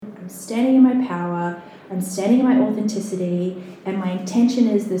standing in my power, I'm standing in my authenticity, and my intention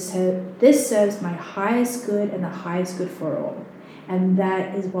is this serves my highest good and the highest good for all. And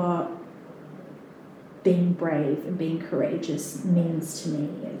that is what being brave and being courageous means to me.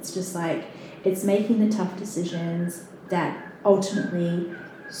 It's just like, it's making the tough decisions that ultimately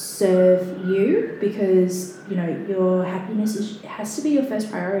serve you, because your happiness has to be your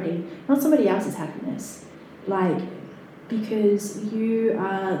first priority, not somebody else's happiness. Because you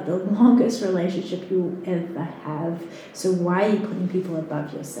are the longest relationship you'll ever have. So why are you putting people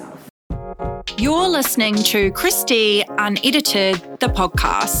above yourself? You're listening to Christy Unedited, the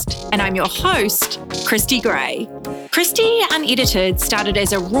podcast, and I'm your host, Christy Gray. Christy Unedited started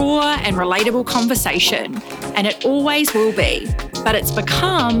as a raw and relatable conversation, and it always will be, but it's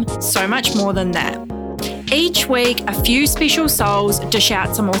become so much more than that. Each week, a few special souls dish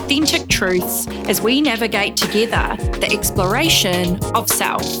out some authentic truths as we navigate together the exploration of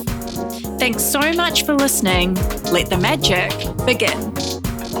self. Thanks so much for listening. Let the magic begin.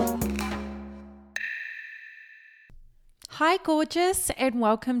 Hi, gorgeous, and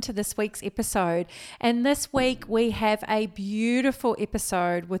welcome to this week's episode. And this week we have a beautiful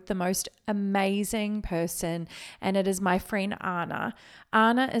episode with the most amazing person, and it is my friend Anna.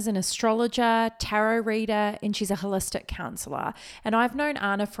 Anna is an astrologer, tarot reader, and she's a holistic counselor. And I've known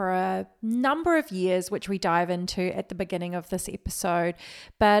Anna for a number of years, which we dive into at the beginning of this episode.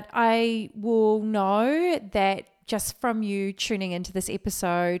 But I will know that just from you tuning into this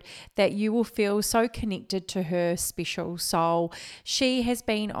episode, that you will feel so connected to her special soul. She has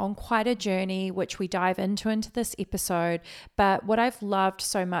been on quite a journey, which we dive into this episode. But what I've loved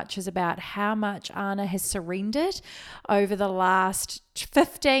so much is about how much Anna has surrendered over the last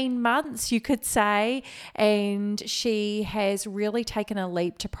 15 months, you could say, and she has really taken a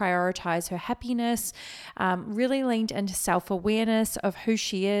leap to prioritize her happiness, really leaned into self-awareness of who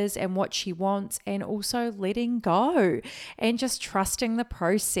she is and what she wants, and also letting go and just trusting the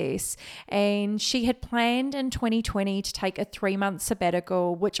process. And she had planned in 2020 to take a 3-month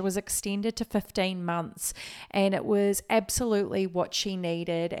sabbatical, which was extended to 15 months, and it was absolutely what she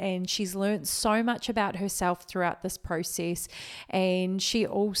needed. And she's learned so much about herself throughout this process, and she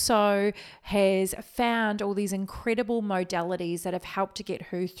also has found all these incredible modalities that have helped to get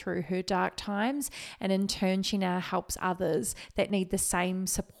her through her dark times. And in turn, she now helps others that need the same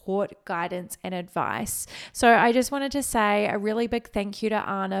support, guidance, and advice. So I just wanted to say a really big thank you to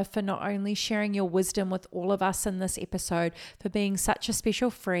Anna for not only sharing your wisdom with all of us in this episode, for being such a special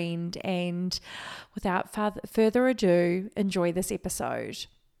friend. And without further ado, enjoy this episode.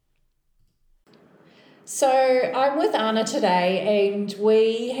 So I'm with Anna today, and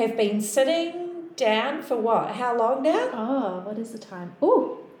we have been sitting down for what? How long now? Oh, what is the time?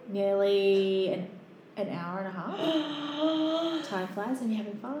 Oh, nearly an hour and a half. Time flies and you're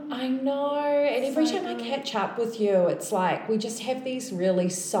having fun. I know. And every time I catch up with you, it's like we just have these really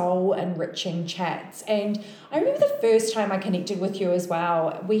soul-enriching chats. And I remember the first time I connected with you as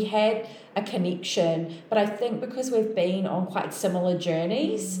well, we had a connection, but I think because we've been on quite similar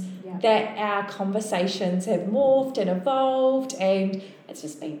journeys, that our conversations have morphed and evolved, and it's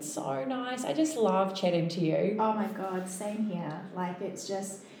just been so nice. I just love chatting to you. Oh my God, same here. It's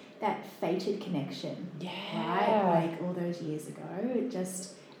just that fated connection. Yeah. Right? All those years ago, it's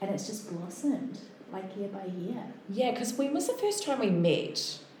just blossomed, year by year. Yeah, because when was the first time we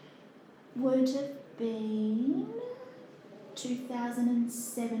met? Would have been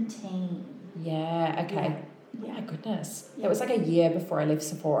 2017. Yeah, okay. Yeah. Oh my goodness. Yeah. It was a year before I left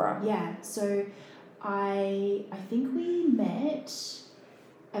Sephora. Yeah, so I think we met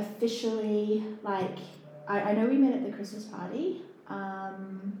officially, I know we met at the Christmas party,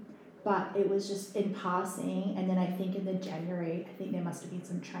 but it was just in passing, and then I think in the January, I think there must have been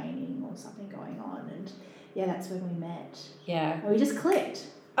some training or something going on, and yeah, that's when we met. Yeah. And we just clicked.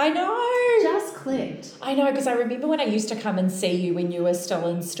 I know. Just clicked. I know, because I remember when I used to come and see you when you were still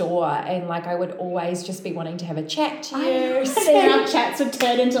in store, and I would always just be wanting to have a chat to you. And then our chats would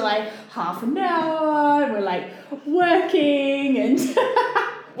turn into half an hour, and we're working, and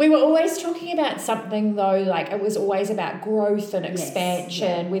we were always talking about something though, it was always about growth and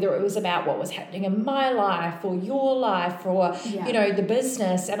expansion, whether it was about what was happening in my life or your life or, the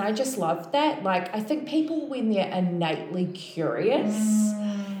business. And I just loved that. I think people, when they're innately curious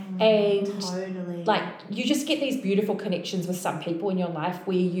and totally. Like, you just get these beautiful connections with some people in your life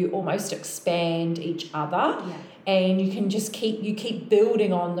where you almost expand each other. Yeah. And you can just keep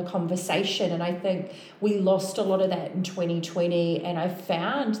building on the conversation. And I think we lost a lot of that in 2020. And I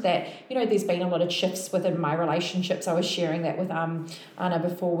found that, there's been a lot of shifts within my relationships. I was sharing that with Anna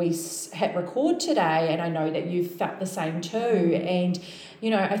before we hit record today. And I know that you've felt the same too. And,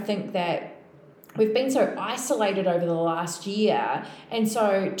 I think that we've been so isolated over the last year. And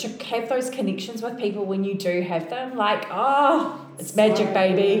so to have those connections with people when you do have them, like, it's magic,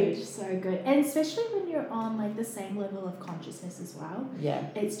 baby. Good, so good. And especially when you're on like the same level of consciousness as well. Yeah.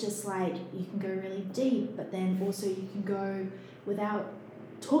 It's just like you can go really deep, but then also you can go without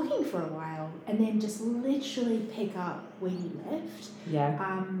talking for a while and then just literally pick up where you left.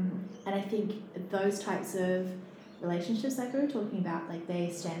 Yeah. And I think those types of relationships like we were talking about, like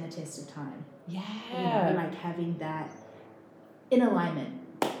they stand the test of time. Yeah. Like having that in alignment.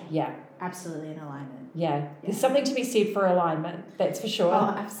 Yeah. Absolutely in alignment. Yeah. There's something to be said for alignment, that's for sure.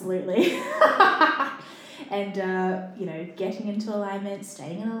 Oh, absolutely. And, getting into alignment,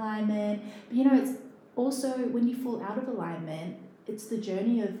 staying in alignment. But, it's also when you fall out of alignment, it's the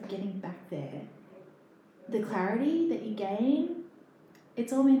journey of getting back there. The clarity that you gain,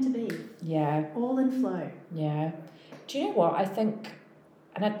 it's all meant to be. Yeah. All in flow. Yeah. Do you know what? I think,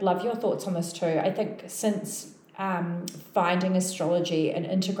 and I'd love your thoughts on this too, I think since finding astrology and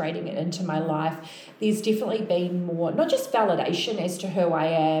integrating it into my life, there's definitely been more, not just validation as to who I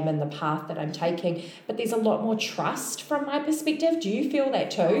am and the path that I'm taking, but there's a lot more trust from my perspective. Do you feel that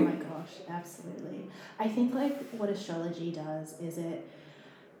too? Oh my gosh, absolutely. I think like what astrology does is it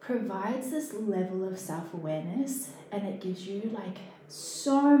provides this level of self-awareness and it gives you like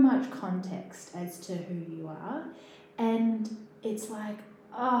so much context as to who you are, and it's like,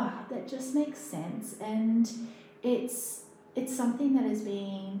 that just makes sense. And it's something that has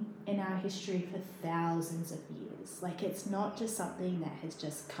been in our history for thousands of years. Like it's not just something that has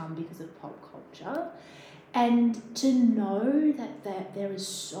just come because of pop culture. And to know that there is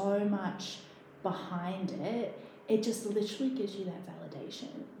so much behind it, it just literally gives you that validation.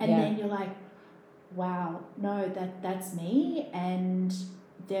 And then you're like, wow, no, that's me. And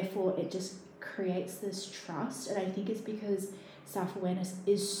therefore it just creates this trust. And I think it's because self-awareness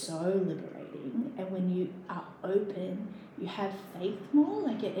is so liberating, and when you are open, you have faith more.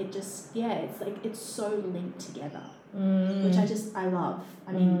 Like it just, it's like it's so linked together, which I love.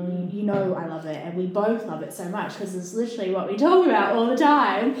 I mean, I love it, and we both love it so much because it's literally what we talk about all the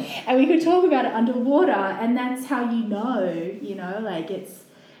time, and we could talk about it underwater, and that's how like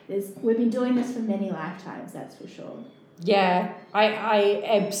we've been doing this for many lifetimes, that's for sure. Yeah, I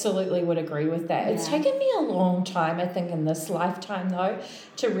absolutely would agree with that. Yeah. It's taken me a long time, I think, in this lifetime, though,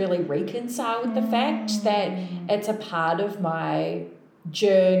 to really reconcile with the fact that it's a part of my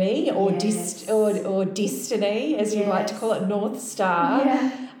journey or or destiny, as we like to call it, North Star.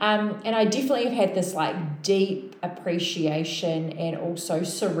 Yeah. And I definitely have had this like deep appreciation and also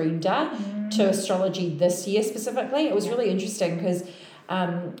surrender to astrology this year specifically. It was really interesting because,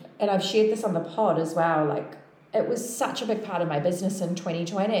 and I've shared this on the pod as well, like, it was such a big part of my business in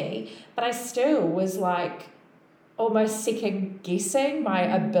 2020, but I still was like almost second guessing my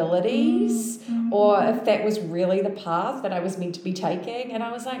abilities or if that was really the path that I was meant to be taking. And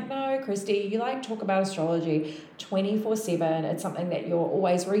I was like, no, Christy, you like talk about astrology 24/7. It's something that you're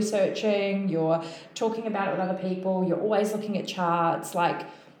always researching, you're talking about it with other people, you're always looking at charts. Like,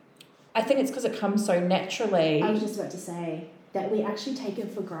 I think it's because it comes so naturally. I was just about to say that we actually take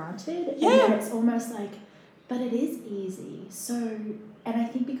it for granted. Yeah. And then it's almost like, but it is easy. So, and I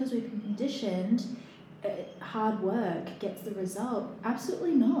think because we've been conditioned, hard work gets the result.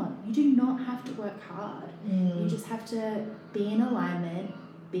 Absolutely not. You do not have to work hard. You just have to be in alignment,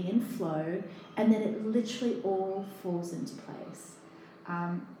 be in flow, and then it literally all falls into place.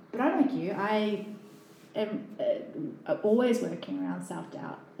 But I'm like you. I am always working around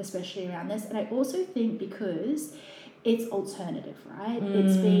self-doubt, especially around this. And I also think because it's alternative, right?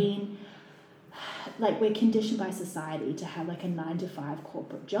 It's been... like we're conditioned by society to have like a 9-to-5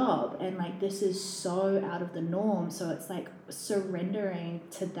 corporate job, and like this is so out of the norm, so it's like surrendering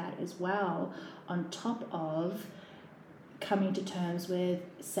to that as well, on top of coming to terms with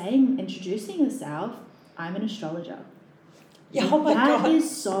introducing yourself, I'm an astrologer. Yeah, oh my God. That is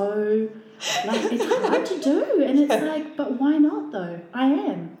so, like, it's hard to do, and it's like, but why not though? I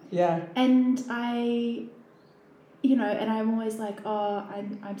am. Yeah. And and I'm always like,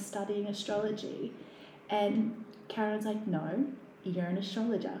 I'm studying astrology. And Karen's like, no, you're an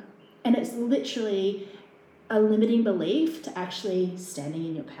astrologer. And it's literally a limiting belief to actually standing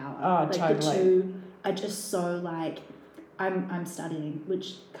in your power. Oh, like totally. The two are just so like, I'm studying,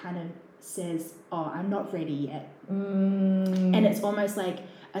 which kind of says, oh, I'm not ready yet. And it's almost like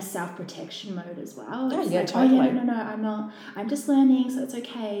a self-protection mode as well. It's like, totally. oh, yeah, no, I'm not. I'm just learning, so it's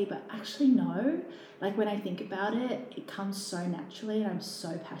okay. But actually, no. Like, when I think about it, it comes so naturally, and I'm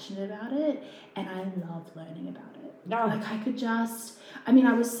so passionate about it, and I love learning about it. No. Like, I could just... I mean,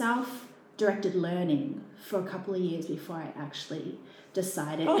 I was self-directed learning for a couple of years before I actually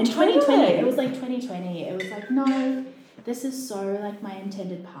decided. Oh, in totally. 2020, it was like 2020. It was like, no, this is so, like, my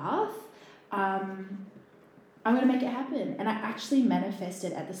intended path. I'm going to make it happen. And I actually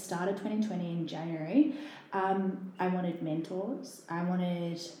manifested at the start of 2020 in January. I wanted mentors. And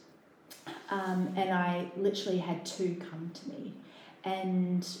I literally had 2 come to me.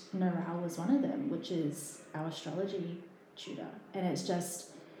 And Narelle was one of them, which is our astrology tutor. And it's just,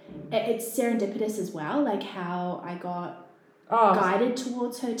 it's serendipitous as well, like how I got guided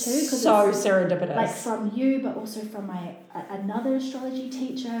towards her too. So it's serendipitous. Like from you, but also from another astrology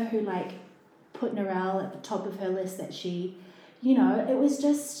teacher who like put Narelle at the top of her list that she, you know, it was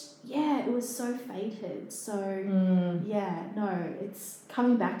just, it was so fated. So it's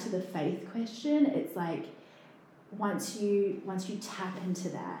coming back to the faith question. It's like once you tap into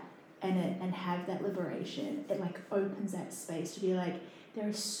that and have that liberation, it like opens that space to be like, there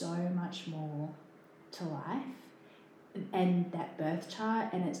is so much more to life and that birth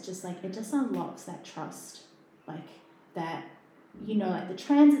chart, and it's just like it just unlocks that trust, like that, you know, like the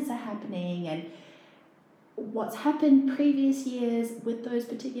transits are happening and what's happened previous years with those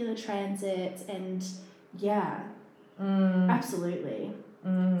particular transits, and absolutely.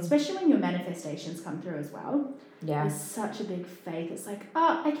 Especially when your manifestations come through as well. There's such a big faith. It's like,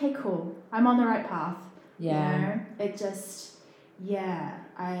 oh, okay, cool, I'm on the right path. You know? It just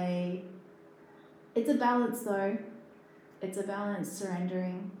it's a balance though. It's a balance,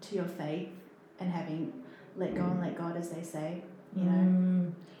 surrendering to your faith and having let go and let God, as they say, you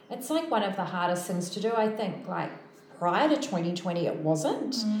know. It's like one of the hardest things to do, I think. Like prior to 2020 it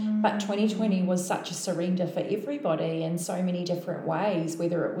wasn't, but 2020 was such a surrender for everybody in so many different ways,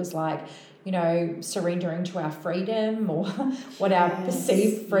 whether it was like, you know, surrendering to our freedom or what our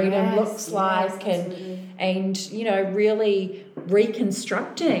perceived freedom looks like, and you know, really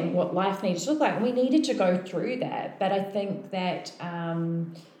reconstructing what life needed to look like. And we needed to go through that, but I think that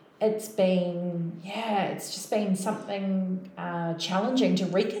it's just been something challenging to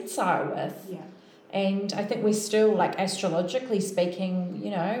reconcile with. And I think we're still, like, astrologically speaking,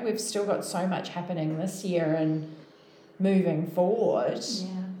 you know, we've still got so much happening this year and moving forward.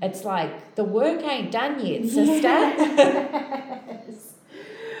 It's like the work ain't done yet, sister. Yes.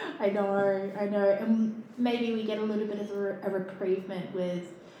 I know. And maybe we get a little bit of a reprievement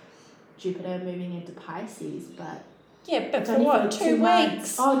with Jupiter moving into Pisces, but but for what, 2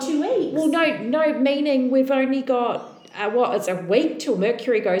 weeks? Oh, 2 weeks. Well, no, meaning we've only got it's a week till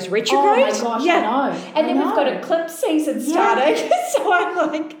Mercury goes retrograde. Oh my gosh, I know. And then we've got eclipse season starting. So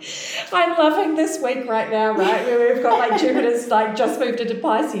I'm loving this week right now, right? Where we've got like Jupiter's like just moved into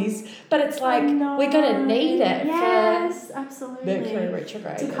Pisces, but it's like we're gonna need it for absolutely. Mercury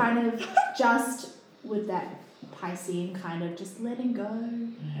retrograde. To kind of just with that Piscean kind of just letting go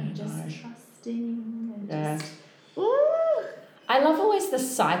and just trusting and just I love always the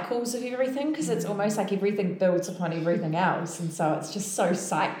cycles of everything, because it's almost like everything builds upon everything else, and so it's just so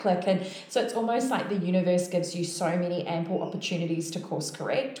cyclic, and so it's almost like the universe gives you so many ample opportunities to course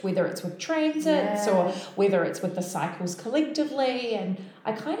correct, whether it's with transits or whether it's with the cycles collectively. And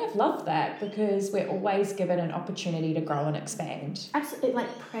I kind of love that, because we're always given an opportunity to grow and expand. Absolutely, it like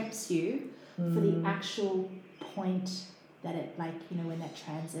preps you for the actual point that it, like, you know, when that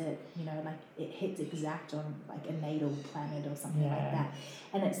transit, you know, like it hits exact on like a natal planet or something like that,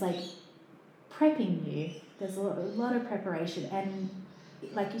 and it's like prepping you. There's a lot of preparation, and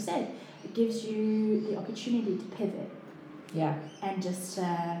like you said, it gives you the opportunity to pivot and just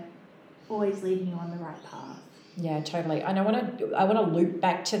always leading you on the right path. Totally. And I want to loop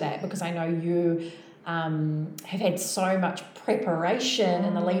back to that, because I know you have had so much preparation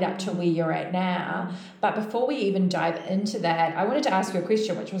in the lead up to where you're at now. But before we even dive into that, I wanted to ask you a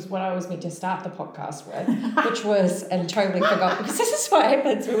question, which was what I was meant to start the podcast with, which was, and totally forgot, because this is what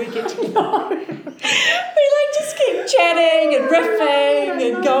happens when we get together. We like just keep chatting and riffing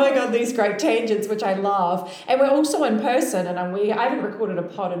and going on these great tangents, which I love. And we're also in person, and I haven't recorded a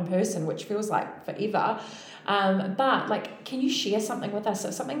pod in person, which feels like forever. But like, can you share something with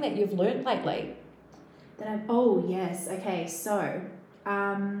us, something that you've learned lately? Yes. Okay, so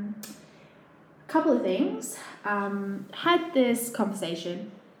couple of things. Had this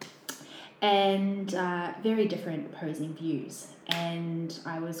conversation, and very different opposing views, and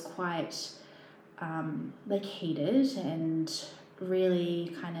I was quite like heated and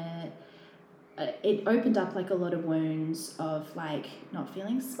really kind of it opened up like a lot of wounds of like not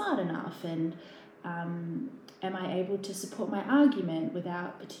feeling smart enough, and am I able to support my argument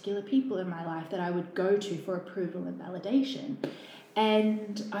without particular people in my life that I would go to for approval and validation.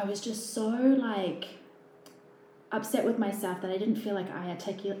 And I was just so like upset with myself that I didn't feel like I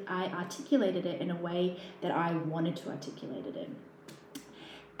articulated it in a way that I wanted to articulate it in.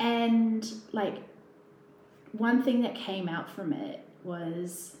 And like one thing that came out from it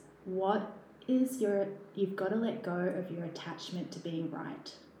was, you've got to let go of your attachment to being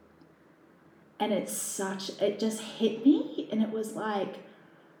right. And it just hit me, and it was like,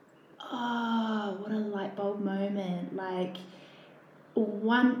 oh, what a light bulb moment. Like,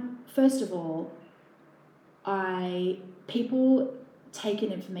 first of all, people take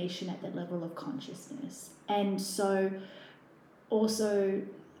in information at that level of consciousness. And so also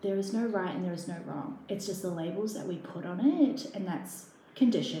there is no right and there is no wrong. It's just the labels that we put on it, and that's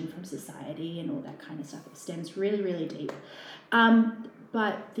conditioned from society and all that kind of stuff. It stems really, really deep.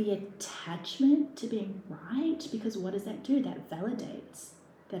 But the attachment to being right, because what does that do? That validates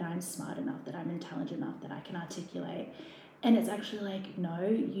that I'm smart enough, that I'm intelligent enough, that I can articulate. And it's actually like, no,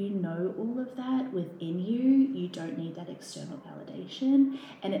 you know all of that within you. You don't need that external validation.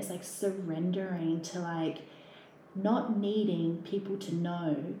 And it's like surrendering to like not needing people to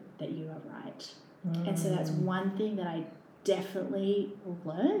know that you are right. And so that's one thing that I definitely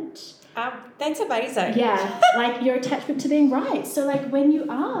learnt. That's amazing. Yeah, like your attachment to being right. So like when you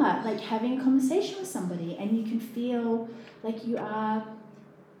are like having a conversation with somebody and you can feel like you are,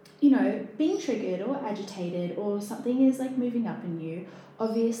 being triggered or agitated, or something is like moving up in you,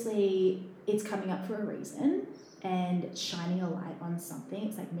 obviously it's coming up for a reason and it's shining a light on something.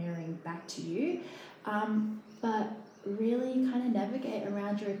 It's like mirroring back to you. But really kind of navigate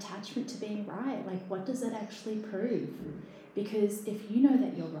around your attachment to being right. Like, what does it actually prove? Because if you know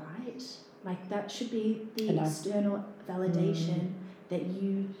that you're right, like that should be the external validation that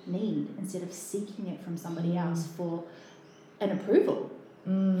you need, instead of seeking it from somebody else for an approval,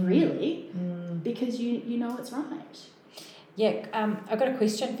 really, because you know it's right. Yeah, I've got a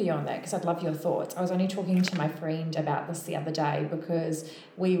question for you on that, because I'd love your thoughts. I was only talking to my friend about this the other day, because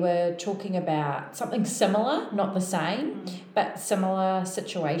we were talking about something similar, not the same, but similar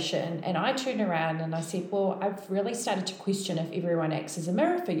situation. And I turned around and I said, well, I've really started to question if everyone acts as a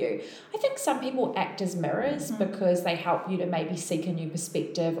mirror for you. I think some people act as mirrors because they help you to maybe seek a new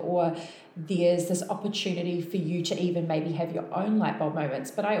perspective, or there's this opportunity for you to even maybe have your own light bulb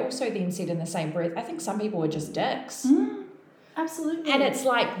moments. But I also then said in the same breath, I think some people are just dicks. Absolutely. And it's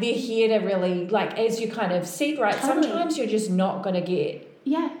like they're here to really, like, as you kind of said, right, sometimes you're just not going to get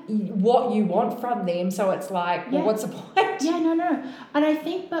what you want from them. So it's like, well, what's the point? Yeah, no. And I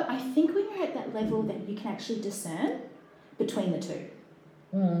think when you're at that level that you can actually discern between the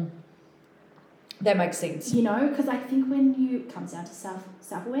two. That makes sense. Because I think when it comes down to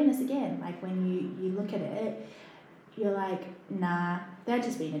self-awareness again, like when you look at it, you're like, nah, they're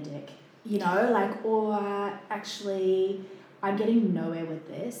just being a dick, or actually I'm getting nowhere with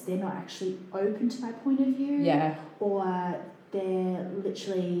this. They're not actually open to my point of view. Yeah. Or they're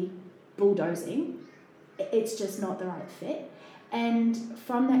literally bulldozing. It's just not the right fit. And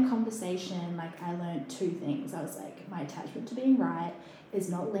from that conversation, like I learned two things. I was like, my attachment to being right is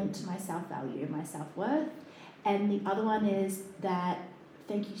not linked to my self-value, my self-worth. And the other one is that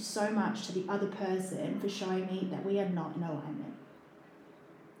thank you so much to the other person for showing me that we are not in alignment.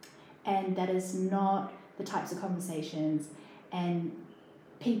 And that is not the types of conversations and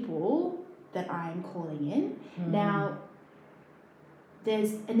people that I'm calling in. Now,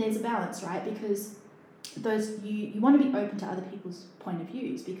 there's a balance, right? Because those you want to be open to other people's point of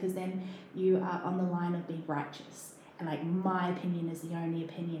views, because then you are on the line of being righteous and like my opinion is the only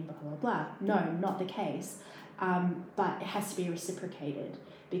opinion, blah blah blah. No, not the case. But it has to be reciprocated,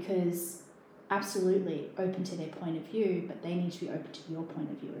 because absolutely open to their point of view, but they need to be open to your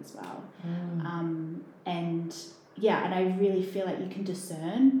point of view as well. And I really feel like you can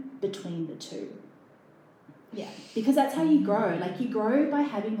discern between the two. Yeah, because that's how you grow. Like you grow by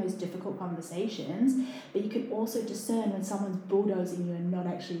having those difficult conversations, but you can also discern when someone's bulldozing you and not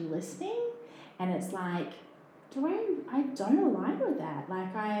actually listening. And it's like, I don't align with that.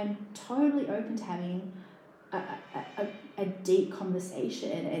 Like I'm totally open to having a deep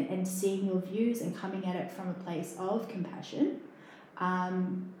conversation and seeing your views and coming at it from a place of compassion.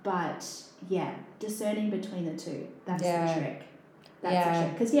 But yeah, discerning between the two, that's the trick. That's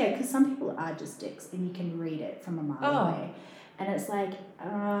the trick. Because some people are just dicks and you can read it from a mile away. And it's like,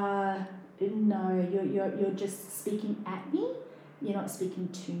 no, you're just speaking at me. You're not speaking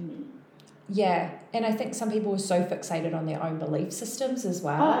to me. Yeah, and I think some people are so fixated on their own belief systems as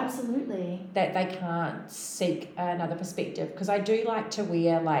well. Oh, absolutely. That they can't seek another perspective. Because I do like to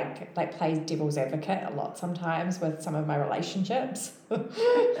wear, like play devil's advocate a lot sometimes with some of my relationships. Put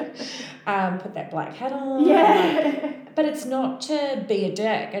that black hat on. Yeah. But it's not to be a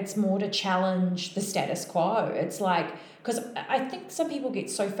dick. It's more to challenge the status quo. It's like, because I think some people get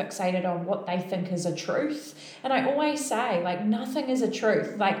so fixated on what they think is a truth. And I always say, like, nothing is a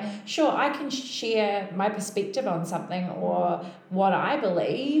truth. Like, sure, I can share my perspective on something or what I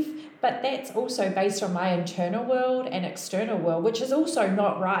believe, but that's also based on my internal world and external world, which is also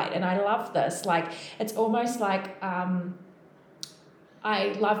not right. And I love this. Like, it's almost like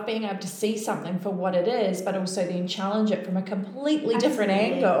I love being able to see something for what it is, but also then challenge it from a completely different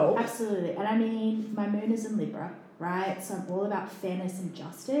angle. Absolutely. And I mean, my moon is in Libra, right? So I'm all about fairness and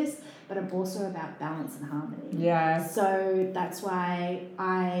justice, but I'm also about balance and harmony. Yeah. So that's why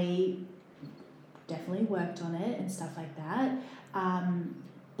I definitely worked on it and stuff like that.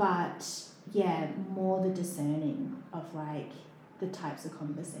 But yeah, more the discerning of like the types of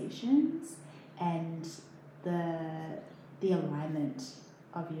conversations and the alignment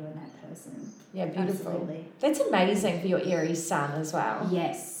of you and that person. Yeah, beautiful. Absolutely. That's amazing for your Aries sun as well.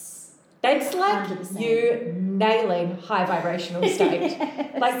 Yes. That's like 100%. You nailing high vibrational state.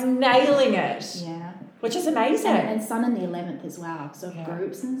 Yes. Like nailing it. Yeah. Which is amazing. And sun in the 11th as well. So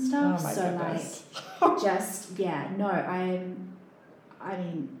groups and stuff. Oh my goodness. Like just I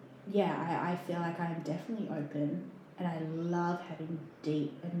feel like I'm definitely open and I love having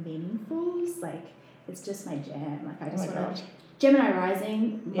deep and meaningfuls. Like it's just my jam. Like I just want to Gemini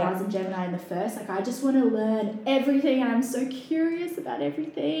rising, Mars and Gemini in the first. Like I just want to learn everything and I'm so curious about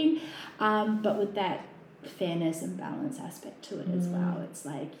everything. But with that fairness and balance aspect to it as well. It's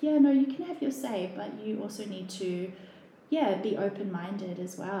like, you can have your say, but you also need to be open-minded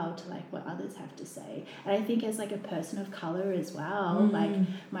as well to like what others have to say. And I think as like a person of color as well, like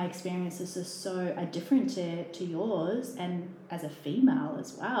my experiences are so different to yours, and as a female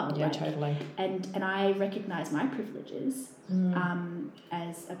as well. Yeah, like, totally. And I recognize my privileges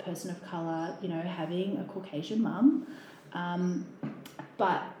as a person of color, having a Caucasian mum,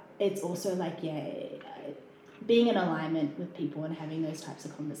 but it's also like being in alignment with people and having those types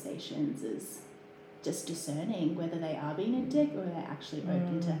of conversations is just discerning whether they are being a dick or they're actually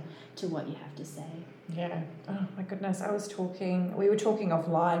open to what you have to say. Yeah. Oh my goodness. We were talking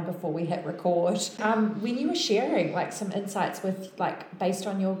offline before we hit record. When you were sharing like some insights with like based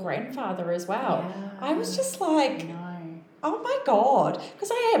on your grandfather as well, I was just like, oh my God,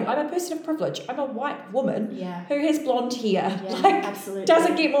 because I'm a person of privilege. I'm a white woman who has blonde hair. Yeah, absolutely.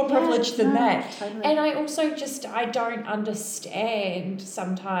 Doesn't get more privilege than that. Totally. And I also I don't understand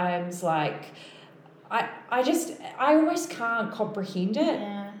sometimes like, I always can't comprehend it.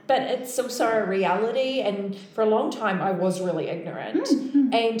 Yeah. But it's also a reality, and for a long time I was really ignorant.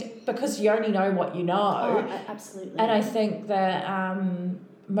 And because you only know what you know. Oh, absolutely. And I think the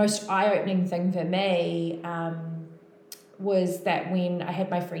most eye-opening thing for me was that when I had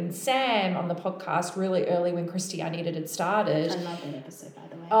my friend Sam on the podcast really early when Christianity had started. I love that episode, by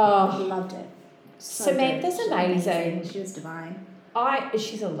the way. Oh, I loved it. So Samantha's amazing. She was divine.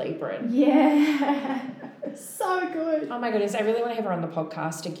 She's a Libra. Yeah. So good. Oh my goodness, I really want to have her on the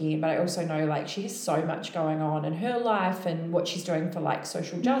podcast again, but I also know like she has so much going on in her life and what she's doing for like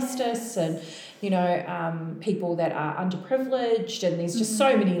social justice and people that are underprivileged, and there's just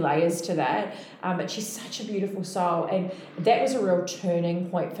so many layers to that. But she's such a beautiful soul, and that was a real turning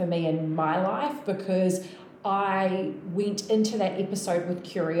point for me in my life because I went into that episode with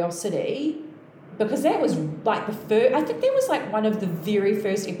curiosity. Because that was like I think that was like one of the very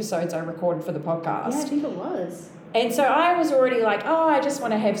first episodes I recorded for the podcast. Yeah, I think it was. And so I was already like, I just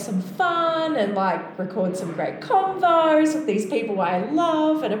want to have some fun and like record some great convos with these people I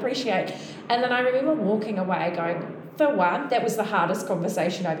love and appreciate. And then I remember walking away going, for one, that was the hardest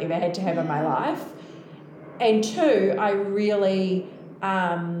conversation I've ever had to have in my life. And two, I really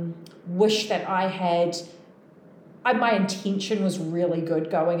wish that I had... my intention was really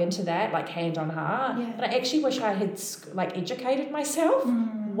good going into that, like hand on heart. Yeah. And I actually wish I had like educated myself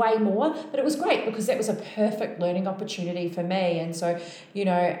way more, but it was great because that was a perfect learning opportunity for me. And so,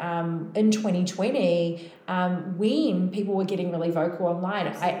 in 2020, when people were getting really vocal online,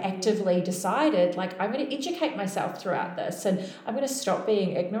 I actively decided like I'm going to educate myself throughout this, and I'm going to stop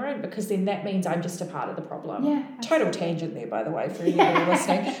being ignorant because then that means I'm just a part of the problem. Yeah, total tangent there, by the way, for anybody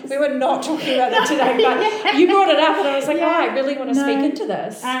listening. We were not talking about that today, but you brought it up and I was like, I really want to speak into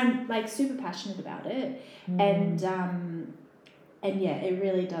this. I'm like super passionate about it. And it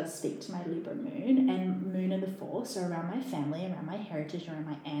really does speak to my Libra moon, and moon moon and the 4th, so around my family, around my heritage, around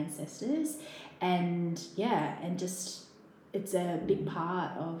my ancestors, and just it's a big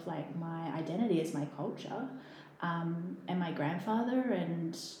part of like my identity is my culture, and my grandfather,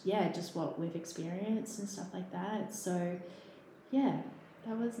 and just what we've experienced and stuff like that. So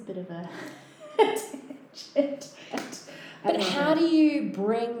that was a bit of a tangent. But how do you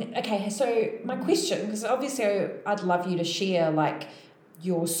bring... Okay, so my question, because obviously I'd love you to share, like,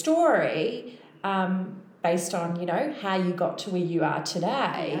 your story based on, you know, how you got to where you are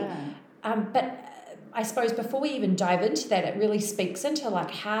today. Yeah. But I suppose before we even dive into that, it really speaks into,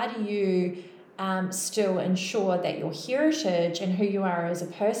 like, how do you still ensure that your heritage and who you are as a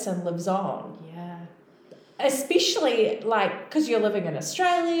person lives on? Especially, like, because you're living in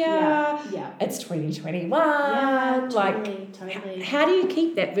Australia. Yeah. It's 2021. Yeah, totally. How do you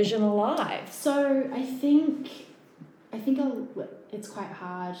keep that vision alive? So I think it's quite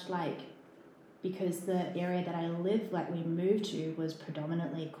hard, like, because the area that I live, like, we moved to was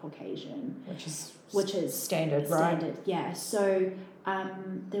predominantly Caucasian. Which is standard, right? Standard, yeah. So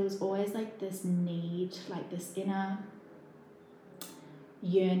there was always, like, this need, like, this inner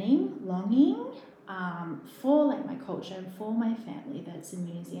yearning, longing, for like my culture and for my family that's in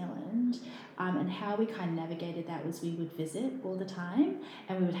New Zealand, and how we kind of navigated that was we would visit all the time,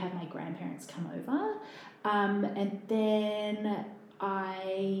 and we would have my grandparents come over, and then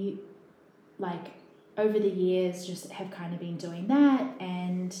I, like, over the years just have kind of been doing that.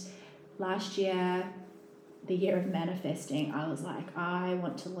 And last year, the year of manifesting, I was like, I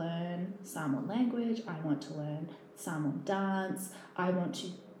want to learn Samoan language, I want to learn Samoan dance, I want to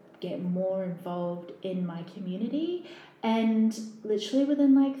get more involved in my community. And literally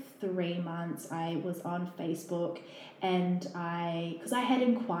within like 3 months, I was on Facebook, and because I had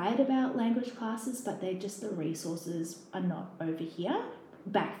inquired about language classes, but the resources are not over here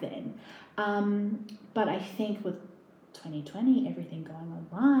back then. But I think with 2020, everything going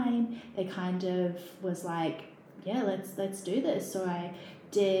online, they kind of was like, let's do this. So I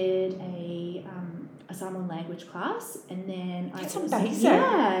did a Samoan language class, and then That's amazing.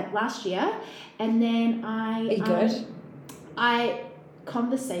 Last year, and then Are you good? I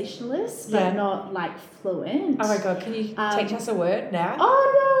conversationalist, but not like fluent. Oh my God, can you teach us a word now? Oh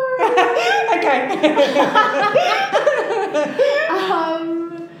no. Okay.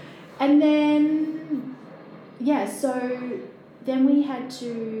 And then so then we had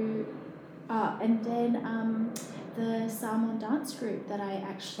to and then the Samoan dance group that I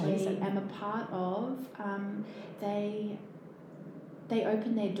actually am a part of, they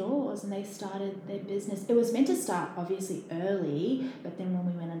opened their doors and they started their business. It was meant to start obviously early, but then when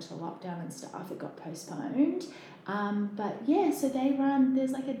we went into lockdown and stuff, it got postponed. So they run,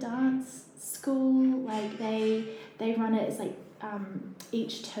 there's like a dance school, like they run it, it's like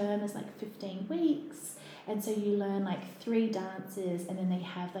each term is like 15 weeks. And so you learn like 3 dances, and then they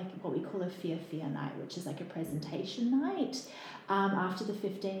have like what we call a Fia night, which is like a presentation night after the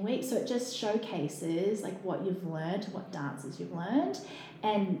 15 weeks. So it just showcases like what you've learned, what dances you've learned.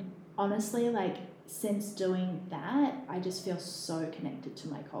 And honestly, like since doing that, I just feel so connected to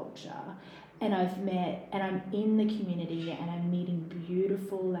my culture. And I'm in the community, and I'm meeting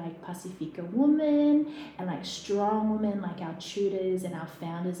beautiful like Pacifica women and like strong women, like our tutors and our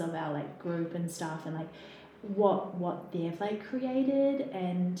founders of our like group and stuff, and like what they've like created,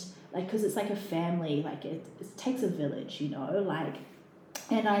 and like because it's like a family, like it takes a village, you know, like,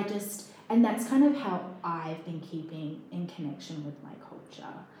 and that's kind of how I've been keeping in connection with my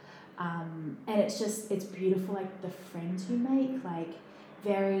culture, and it's beautiful, like the friends you make, like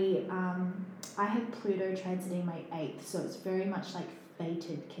very I have Pluto transiting my 8th, so it's very much like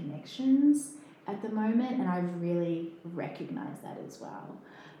fated connections at the moment, and I really recognize that as well.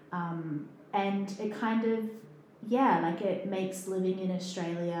 And it kind of, like it makes living in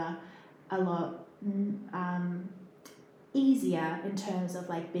Australia a lot easier in terms of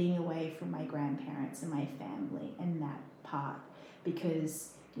like being away from my grandparents and my family and that part,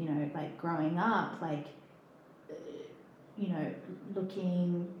 because, you know, like growing up, like, you know,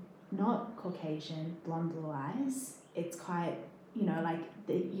 looking not Caucasian, blonde blue eyes, it's quite, you know, like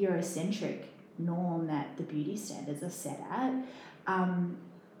the Eurocentric norm that the beauty standards are set at.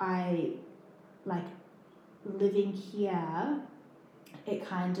 I like living here, it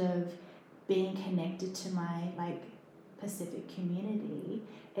kind of being connected to my like Pacific community,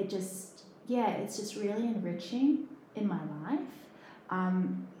 it's just really enriching in my life.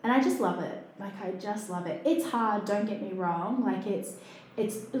 And I just love it. Like I just love it. It's hard, don't get me wrong. Like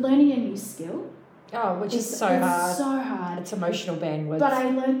it's learning a new skill. Oh, which is so hard. It's so hard. It's emotional bandwidth. But I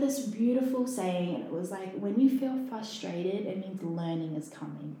learned this beautiful saying, and it was like, when you feel frustrated, it means learning is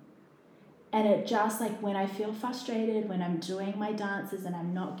coming. And it just like when I feel frustrated, when I'm doing my dances and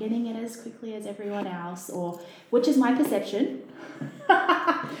I'm not getting it as quickly as everyone else, or which is my perception,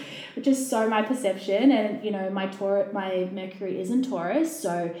 which is so my perception. And you know, my Mercury is in Taurus,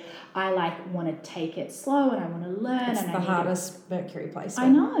 so I like want to take it slow and I want to learn. It's and the hardest Mercury placement.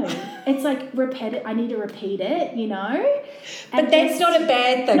 I know. It's like I need to repeat it, you know. But that's not a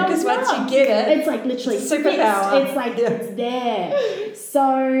bad thing, because once you get it, it's like literally superpower. It's like it's there.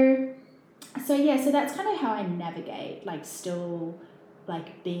 So yeah, so that's kind of how I navigate, like still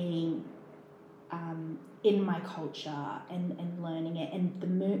like being in my culture and learning it.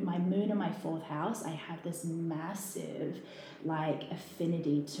 And my moon in my 4th house, I have this massive like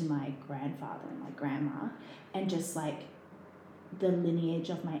affinity to my grandfather and my grandma, and just like the lineage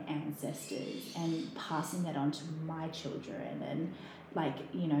of my ancestors and passing that on to my children, and like,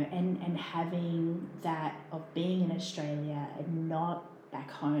 you know, and having that of being in Australia and not back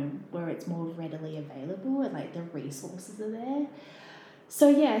home where it's more readily available and like the resources are there. So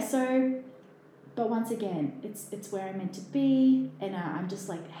yeah, but once again, it's where I'm meant to be, and I'm just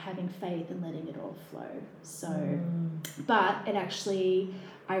like having faith and letting it all flow. So but it actually,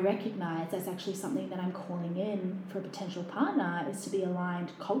 I recognize that's actually something that I'm calling in for a potential partner, is to be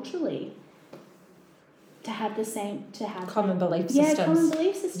aligned culturally, to have common belief systems. Yeah, common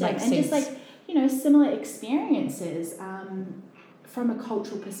belief system. Makes and sense. Just like, you know, similar experiences from a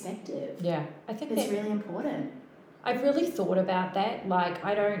cultural perspective. Yeah, I think it's really important. I've really thought about that. Like,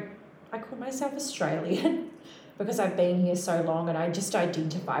 I call myself Australian because I've been here so long and I just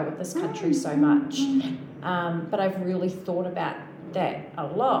identify with this country so much. But I've really thought about that a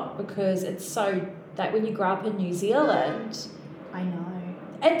lot, because it's so that when you grow up in New Zealand, I know.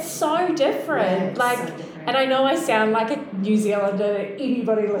 It's so different. Yeah, so different. And I know I sound like a New Zealander,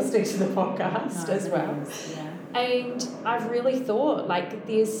 anybody listening to the podcast as well. Yeah. And I've really thought, like,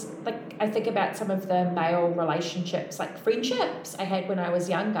 there's, like, I think about some of the male relationships, like friendships I had when I was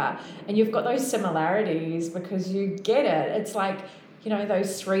younger, and you've got those similarities because you get it. It's like, you know,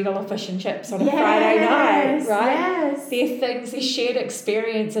 those $3 fish and chips on a Friday night, right? Yes. They're things, they're shared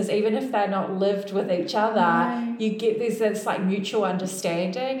experiences, even if they're not lived with each other. No. You get, there's this like mutual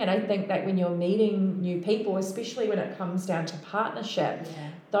understanding, and I think that when you're meeting new people, especially when it comes down to partnership,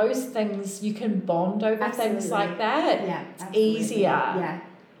 those things, you can bond over things like that. Yeah, it's easier. Yeah.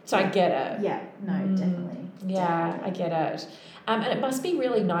 So I get it. Yeah, no, definitely. Yeah, definitely. I get it. And it must be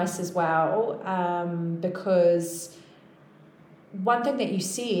really nice as well, because one thing that you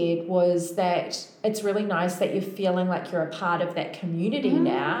said was that it's really nice that you're feeling like you're a part of that community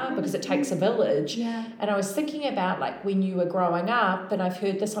now, because it takes a village. Yeah. And I was thinking about like when you were growing up, and I've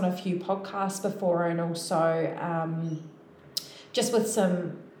heard this on a few podcasts before, and also just with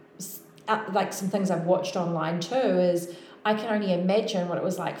some things I've watched online too, is I can only imagine what it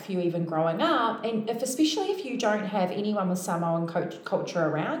was like for you even growing up, and especially if you don't have anyone with Samoan culture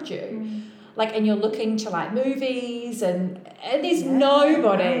around you. Like, and you're looking to like movies and there's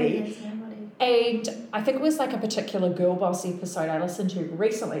nobody. And I think it was like a particular Girl Boss episode I listened to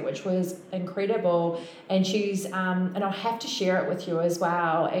recently, which was incredible. And she's, and I'll have to share it with you as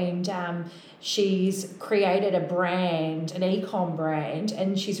well. And she's created a brand, an e-com brand,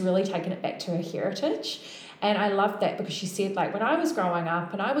 and she's really taken it back to her heritage. And I loved that because she said, like, when I was growing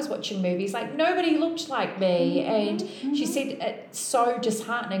up and I was watching movies, like, nobody looked like me. And she said it's so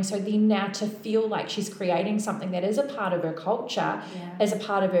disheartening. So then now to feel like she's creating something that is a part of her culture, as a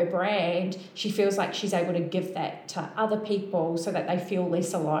part of her brand, she feels like she's able to give that to other people so that they feel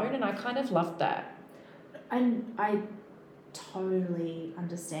less alone. And I kind of loved that. And I totally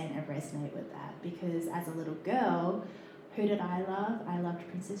understand and resonate with that, because as a little girl, who did I love? I loved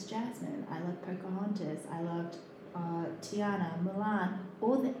Princess Jasmine. I loved Pocahontas. I loved Tiana, Mulan,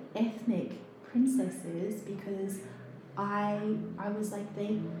 all the ethnic princesses, because I was like,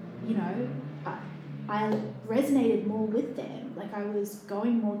 they, you know, I resonated more with them. Like, I was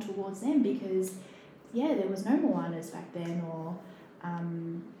going more towards them because, there was no Moanas back then, or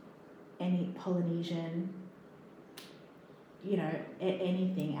any Polynesian, you know,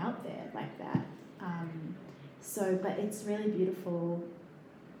 anything out there like that. So, but it's really beautiful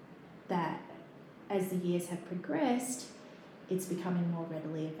that as the years have progressed, it's becoming more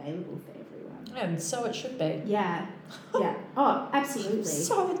readily available for everyone. And so it should be. Yeah. Oh, absolutely.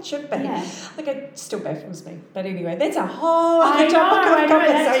 So it should be. Yeah. Like, it still baffles me. But anyway, that's a whole I other topic of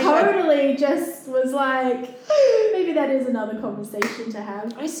conversation. That totally just was like, maybe that is another conversation to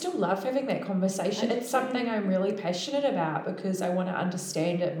have. I still love having that conversation. It's something I'm really passionate about because I want to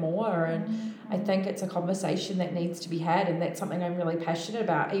understand it more, and I think it's a conversation that needs to be had, and that's something I'm really passionate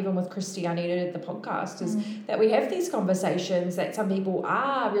about. Even with Christiane, the podcast, is that we have these conversations questions that some people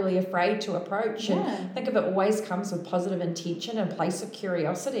are really afraid to approach. And I think if it always comes with positive intention and a place of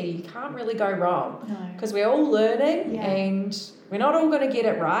curiosity, you can't really go wrong. No. Because we're all learning and we're not all going to get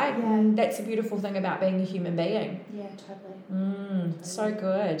it right. Yeah. And that's the beautiful thing about being a human being. Yeah, totally. Totally. So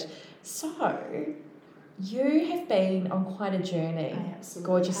good. So, you have been on quite a journey,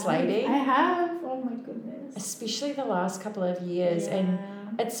 gorgeous lady. I have. Oh my goodness. Especially the last couple of years. And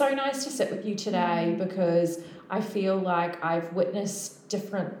it's so nice to sit with you today because I feel like I've witnessed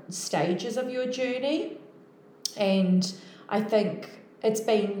different stages of your journey. And I think it's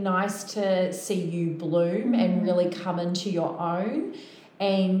been nice to see you bloom and really come into your own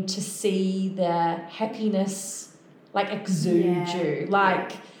and to see the happiness exude you.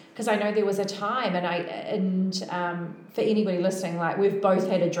 Because I know there was a time, and for anybody listening, we've both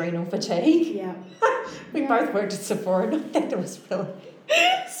had adrenal fatigue. Yeah. We both worked at Sephora. Not that it was really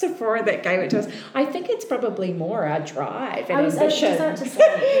Sephora that gave it to us. I think it's probably more our drive and ambition. I was just about to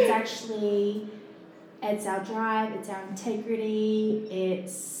say, it's our drive, it's our integrity,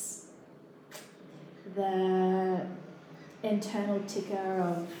 it's the internal ticker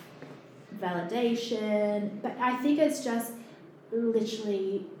of validation. But I think it's just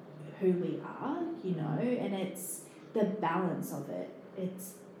literally who we are, and it's the balance of it.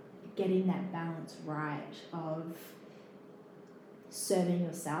 It's getting that balance right of serving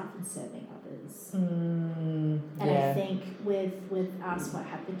yourself and serving others. And I think with us, what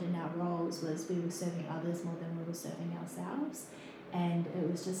happened in our roles was we were serving others more than we were serving ourselves, and it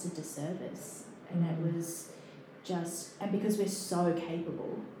was just a disservice. And it was just, and because we're so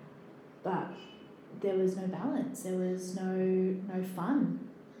capable, but there was no balance, there was no fun,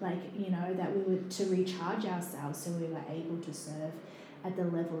 that we were to recharge ourselves so we were able to serve at the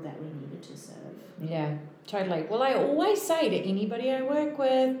level that we needed to serve. Yeah, totally. Well, I always say to anybody I work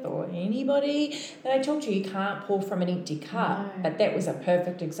with or anybody that I talk to, you can't pour from an empty cup. No. But that was a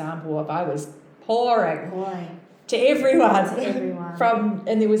perfect example of I was pouring. To everyone.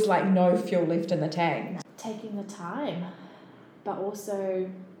 And there was no fuel left in the tank. Taking the time, but also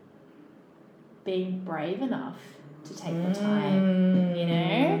being brave enough to take the time,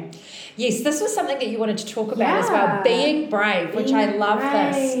 Yes, this was something that you wanted to talk about as well, being brave, which I love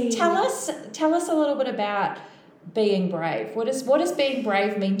this. Tell us a little bit about being brave. What does being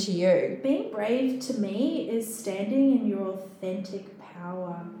brave mean to you? Being brave to me is standing in your authentic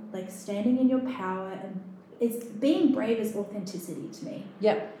power, standing in your power, and being brave is authenticity to me.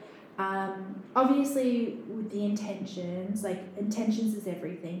 Yep. Obviously with the intentions, intentions is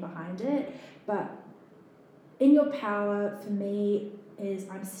everything behind it, but in your power for me is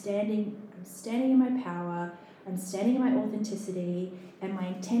I'm standing in my power, I'm standing in my authenticity, and my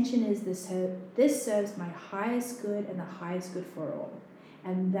intention is this serves my highest good and the highest good for all.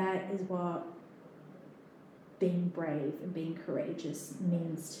 And that is what being brave and being courageous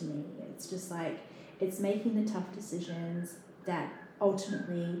means to me. It's just it's making the tough decisions that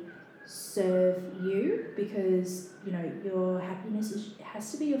ultimately serve you, because your happiness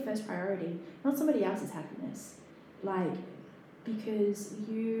has to be your first priority, not somebody else's happiness, because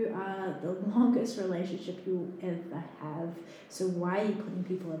you are the longest relationship you'll ever have, so why are you putting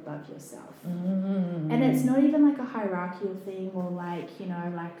people above yourself? And it's not even a hierarchical thing, or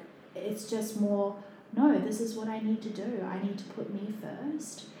it's just more, no, this is what I need to do, I need to put me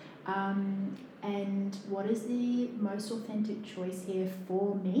first. And what is the most authentic choice here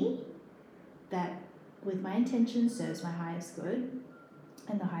for me that with my intention serves my highest good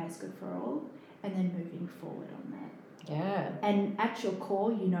and the highest good for all, and then moving forward on that. Yeah. And at your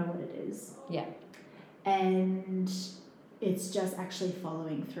core, you know what it is. Yeah. And it's just actually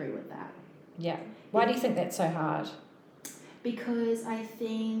following through with that. Yeah. Why do you think that's so hard? Because I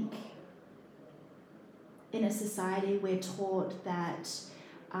think in a society we're taught that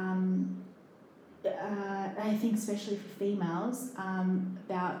I think especially for females,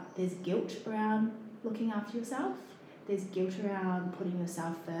 about there's guilt around looking after yourself. There's guilt around putting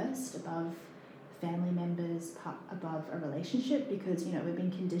yourself first above family members, above a relationship, because we've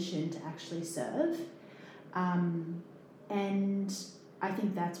been conditioned to actually serve. And I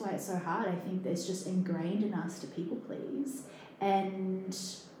think that's why it's so hard. I think it's just ingrained in us to people please and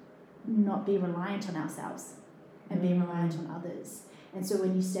not be reliant on ourselves and be reliant on others. And so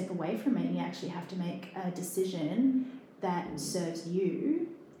when you step away from it, you actually have to make a decision that serves you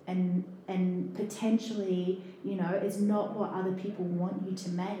and potentially, is not what other people want you to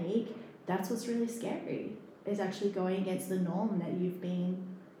make. That's what's really scary, is actually going against the norm that you've been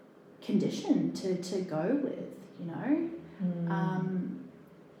conditioned to go with,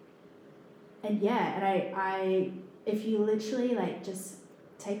 And I if you literally just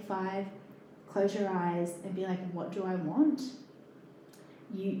take 5, close your eyes and be like, what do I want?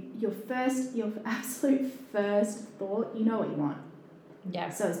 Your absolute first thought, you know what you want. Yeah.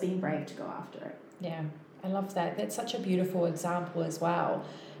 So it's being brave to go after it. Yeah, I love that. That's such a beautiful example as well.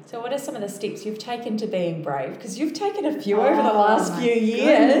 So what are some of the steps you've taken to being brave? Because you've taken a few over the last few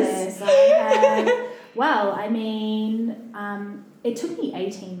years. I have. Well, I mean, it took me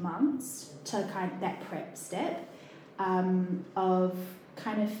 18 months to kind of that prep step of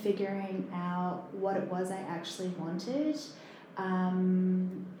kind of figuring out what it was I actually wanted.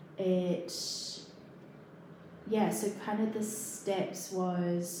 So kind of the steps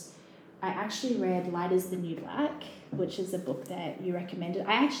was, I actually read Light is the New Black, which is a book that you recommended.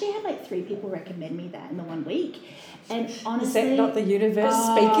 I actually had like 3 people recommend me that in the 1 week. And honestly... Is that not the universe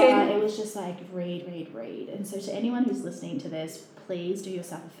speaking? It was just like, read. And so to anyone who's listening to this, please do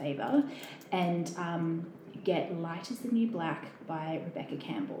yourself a favour and get Light is the New Black by Rebecca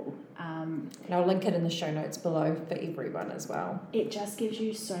Campbell. And I'll link it in the show notes below for everyone as well. It just gives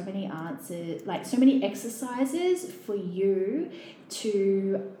you so many answers, like so many exercises for you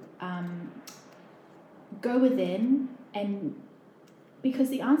to go within, and because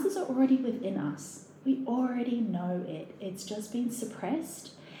the answers are already within us. We already know it. It's just been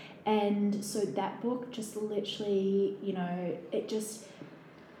suppressed. And so that book just literally,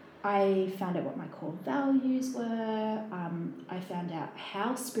 I found out what my core values were. I found out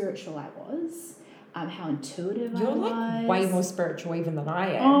how spiritual I was, how intuitive I was. You're like way more spiritual even than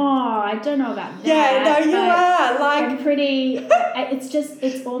I am. Oh, I don't know about that. Yeah, no, you are. Like, I'm pretty.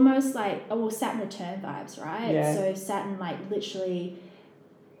 It's almost like Saturn return vibes, right? Yeah. So Saturn, like literally,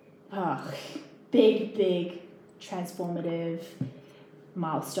 big transformative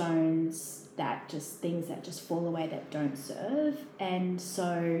milestones, things that just fall away that don't serve. And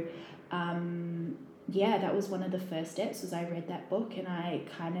so that was one of the first steps, was I read that book and I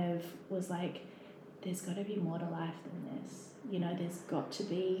kind of was like, there's got to be more to life than this. There's got to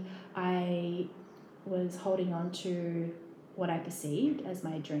be. I was holding on to what I perceived as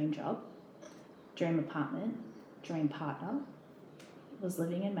my dream job, dream apartment, dream partner. Was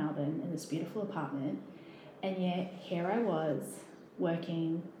living in Melbourne in this beautiful apartment, and yet here I was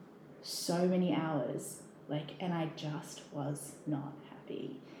working so many hours, and I just was not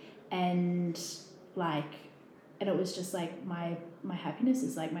happy. And it was just like my happiness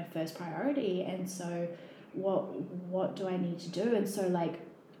is like my first priority. And so what do I need to do? And so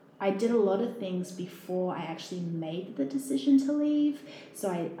I did a lot of things before I actually made the decision to leave. So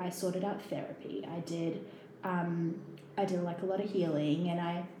I sorted out therapy. I did like a lot of healing, and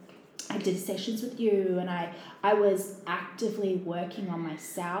I did sessions with you, and I was actively working on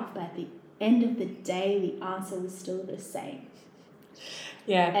myself, but at the end of the day, the answer was still the same.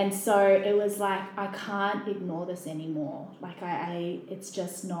 Yeah. And so it was like, I can't ignore this anymore. It's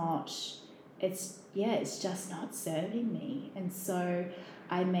just not serving me. And so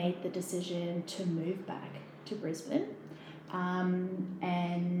I made the decision to move back to Brisbane,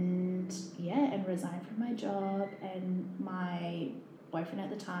 and resign from my job. And my boyfriend at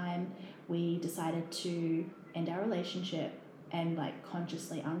the time, we decided to end our relationship and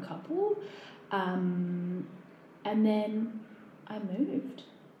consciously uncouple. And then I moved.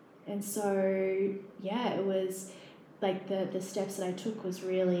 And so, it was the steps that I took was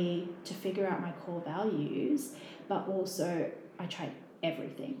really to figure out my core values, but also I tried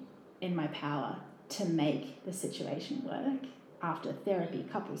everything in my power to make the situation work, after therapy,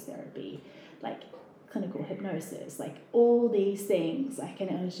 couples therapy, clinical hypnosis, all these things, and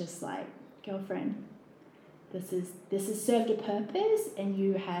it was just girlfriend, this has served a purpose, and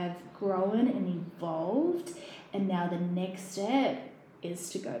you have grown and evolved, and now the next step is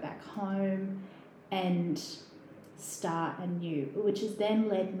to go back home and start anew, which has then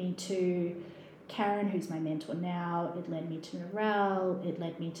led me to Karen, who's my mentor now. It led me to Narelle. It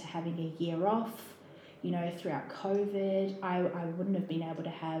led me to having a year off. Throughout COVID, I wouldn't have been able to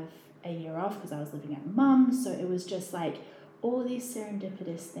have a year off because I was living at Mum's. So it was just all these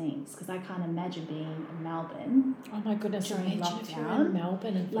serendipitous things, because I can't imagine being in Melbourne. Oh my goodness, during imagine lockdown, if you're in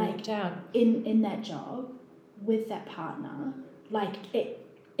Melbourne and lockdown. In that job with that partner,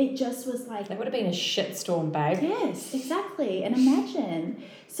 it just was That would have been a shitstorm, babe. Yes, exactly. And imagine.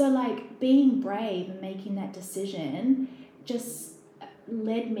 So being brave and making that decision just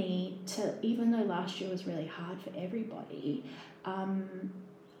led me to, even though last year was really hard for everybody,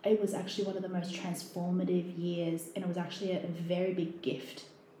 it was actually one of the most transformative years, and it was actually a very big gift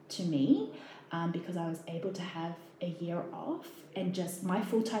to me, because I was able to have a year off, and just my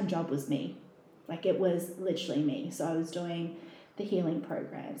full-time job was me. It was literally me. So I was doing the healing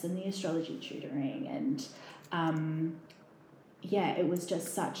programs and the astrology tutoring, and it was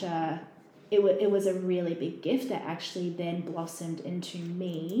just such a it was a really big gift that actually then blossomed into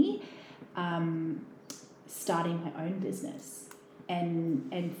me starting my own business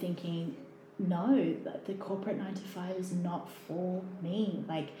and thinking, no, the corporate 9 to 5 is not for me.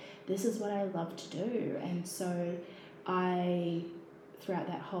 Like, this is what I love to do. And so I, throughout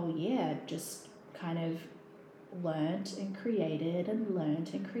that whole year, just kind of learned and created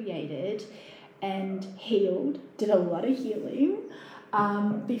and healed, did a lot of healing,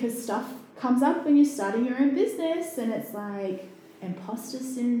 because stuff comes up when you're starting your own business, and it's like imposter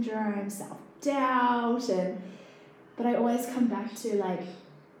syndrome, self-doubt, but I always come back to, like,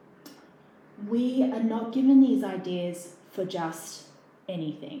 we are not given these ideas for just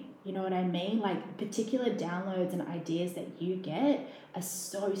anything. You know what I mean? Like, particular downloads and ideas that you get are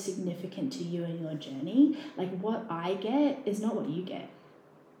so significant to you and your journey. Like, what I get is not what you get.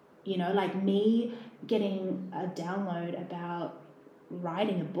 You know, like me getting a download about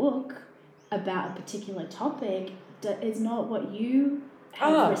writing a book about a particular topic is not what you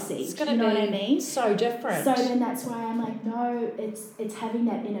have received. It's gonna you know be what I mean? so different. So then that's why I'm like, no, it's having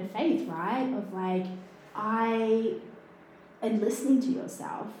that inner faith, right? Of like, and listening to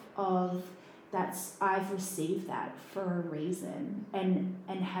yourself of I've received that for a reason, and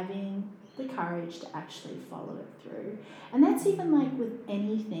having the courage to actually follow it through. And that's even like with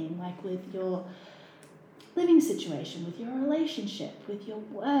anything, like with your living situation, with your relationship, with your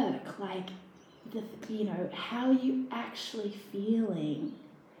work, like how you actually feeling.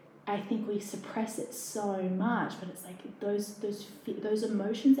 I think we suppress it so much, but it's like those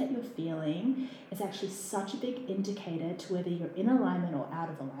emotions that you're feeling is actually such a big indicator to whether you're in alignment or out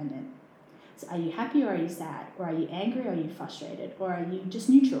of alignment. So are you happy or are you sad? Or are you angry or are you frustrated? Or are you just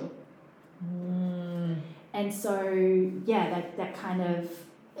neutral? And so, yeah, that kind of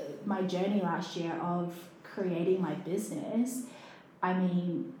my journey last year of creating my business, I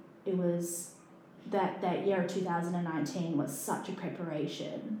mean, it was that year of 2019 was such a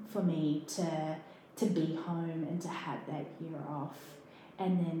preparation for me to be home and to have that year off.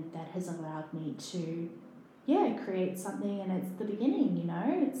 And then that has allowed me to, create something, and it's the beginning, you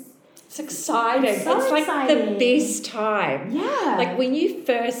know, It's exciting. It's so like exciting. The best time. Yeah. Like when you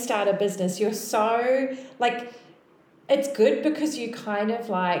first start a business, you're so like, it's good because you kind of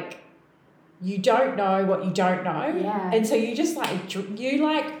like, you don't know what you don't know. Yeah. And so you just like,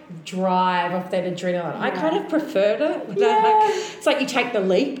 drive off that adrenaline. I kind of preferred it. It's like you take the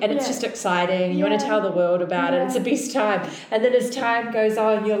leap and it's just exciting. You want to tell the world about it. It's the best time. And then as time goes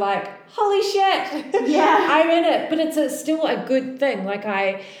on, you're like, holy shit. Yeah. I'm in it. But it's still a good thing. Like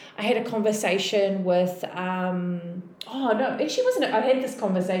I had a conversation with, actually wasn't it? I've had this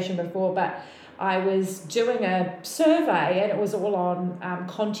conversation before, but I was doing a survey and it was all on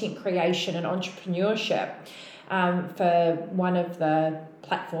content creation and entrepreneurship for one of the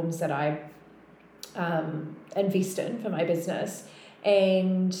platforms that I invest in for my business.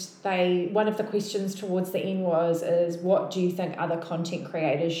 And one of the questions towards the end is what do you think other content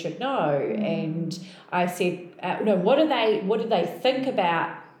creators should know? And I said, what do they think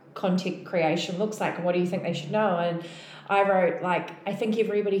about content creation looks like, and what do you think they should know? And I wrote, I think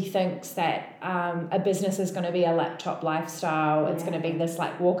everybody thinks that a business is going to be a laptop lifestyle. It's going to be this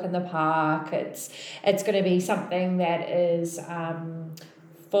walk in the park. It's going to be something that is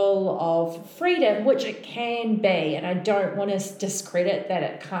full of freedom, which it can be. And I don't want to discredit that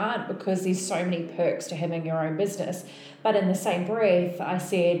it can't, because there's so many perks to having your own business. But in the same breath, I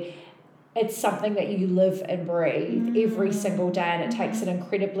said, it's something that you live and breathe every single day, and it takes an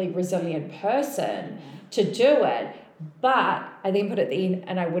incredibly resilient person to do it. But I then put it at the end,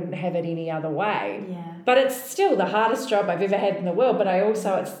 and I wouldn't have it any other way. Yeah. But it's still the hardest job I've ever had in the world, but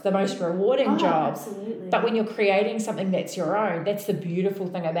it's the most rewarding job. Absolutely. But when you're creating something that's your own, that's the beautiful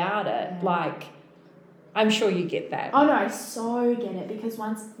thing about it. Yeah. I'm sure you get that. Oh no, I so get it, because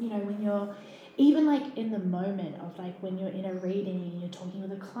once, when you're even in the moment of when you're in a reading and you're talking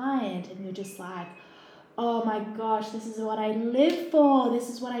with a client and you're just like, oh my gosh, this is what I live for. This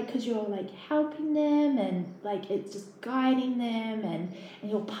is what because you're helping them, and it's just guiding them, and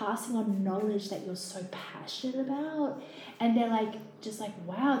you're passing on knowledge that you're so passionate about. And they're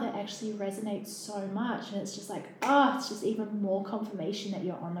wow, that actually resonates so much. And it's just it's just even more confirmation that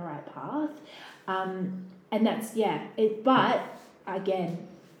you're on the right path. And that's, but again,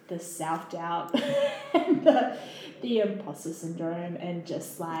 the self-doubt and the imposter syndrome, and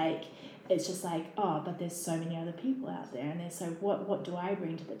just it's just like, oh, but there's so many other people out there, and there's so what do I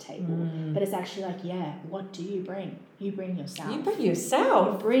bring to the table? But it's actually like, yeah, what do you bring? You bring yourself. You bring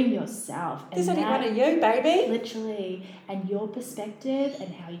yourself. You bring yourself. There's only one of you, baby. Literally. And your perspective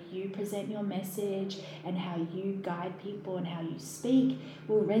and how you present your message and how you guide people and how you speak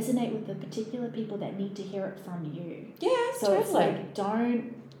will resonate with the particular people that need to hear it from you. Yeah, so totally. It's like,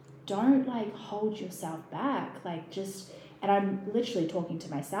 don't like hold yourself back. Like just, and I'm literally talking to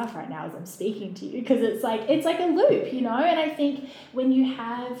myself right now as I'm speaking to you, because it's like a loop, you know? And I think when you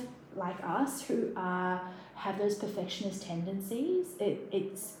have like us who have those perfectionist tendencies,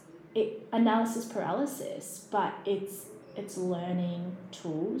 it's analysis paralysis, but it's learning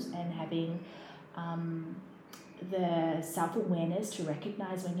tools and having the self-awareness to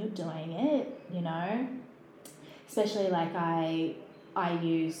recognize when you're doing it, you know? Especially like I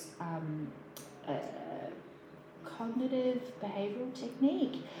use a cognitive behavioral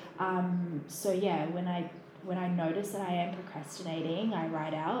technique. So yeah, when I notice that I am procrastinating, I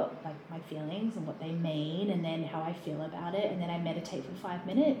write out like my feelings and what they mean, and then how I feel about it, and then I meditate for 5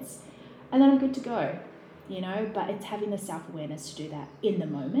 minutes, and then I'm good to go, you know. But it's having the self-awareness to do that in the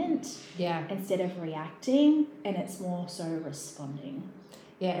moment, instead of reacting, and it's more so responding.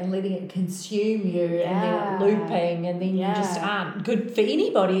 Yeah, and letting it consume you, and then looping, and then you just aren't good for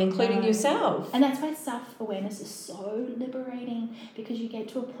anybody, including yourself. And that's why self-awareness is so liberating, because you get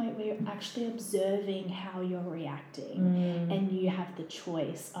to a point where you're actually observing how you're reacting, and you have the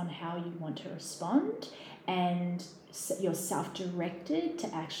choice on how you want to respond, and you're self-directed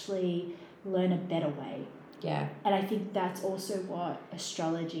to actually learn a better way. Yeah. And I think that's also what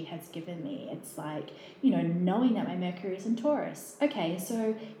astrology has given me. It's like, you know, knowing that my Mercury is in Taurus. Okay,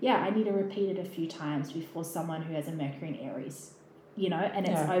 so yeah, I need to repeat it a few times before someone who has a Mercury in Aries, you know, and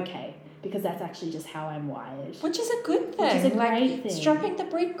it's okay, because that's actually just how I'm wired. Which is a good thing. Which is a like, great thing. It's dropping the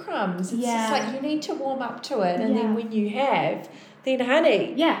breadcrumbs. It's just like you need to warm up to it, and then when you have, then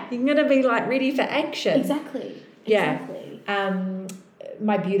honey, you're going to be like ready for action. Exactly.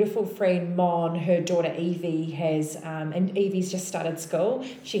 My beautiful friend Mon, her daughter Evie has, and Evie's just started school.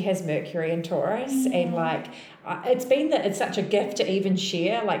 She has Mercury in Taurus, and like it's such a gift to even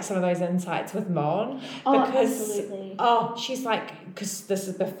share like some of those insights with Mon, because she's like, because this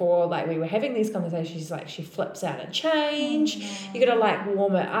is before like we were having these conversations. She's like, she flips out a change. You got to like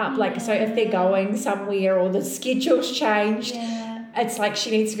warm it up, like so if they're going somewhere or the schedule's changed. It's like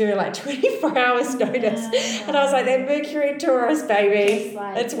she needs to give her like 24 hours notice. And I was like, that Mercury and Taurus, baby.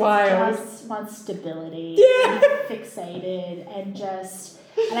 Like, it's wild. Just wants stability. Yeah. Fixated and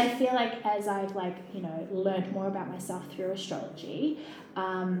I feel like as I've like, you know, learned more about myself through astrology,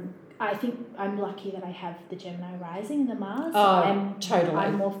 I think I'm lucky that I have the Gemini rising and the Mars. Totally.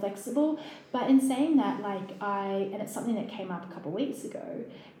 I'm more flexible. But in saying that, like and it's something that came up a couple of weeks ago,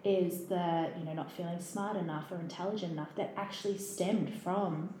 is the, you know, not feeling smart enough or intelligent enough, that actually stemmed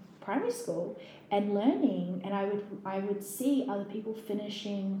from primary school and learning. And I would see other people finish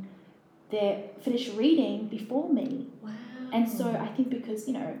reading before me. Wow. And so I think because,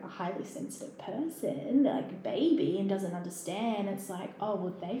 you know, a highly sensitive person, like a baby, and doesn't understand, it's like, oh,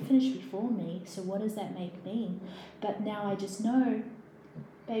 well, they finished before me, so what does that make me? But now I just know,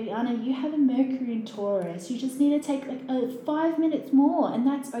 baby Anna, you have a Mercury in Taurus. You just need to take like 5 minutes more, and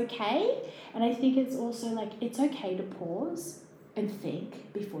that's okay. And I think it's also like, it's okay to pause and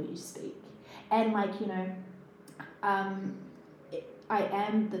think before you speak. And like, you know, I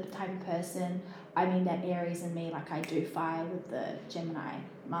am the type of person, I mean, that Aries in me, like I do fire with the Gemini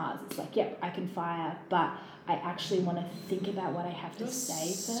Mars. It's like, yep, I can fire, but I actually want to think about what I have to say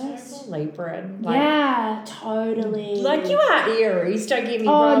first. So Libra. Yeah, totally. Like you are Aries, don't get me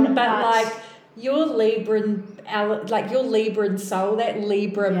wrong, but like your Libran soul, that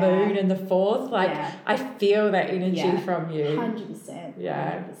Libra moon in the 4th, like I feel that energy from you. 100%.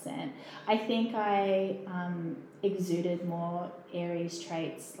 Yeah. 100%. I think I exuded more Aries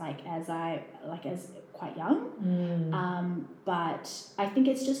traits as quite young. But I think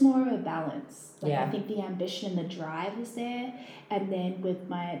it's just more of a balance. I think the ambition and the drive is there. And then with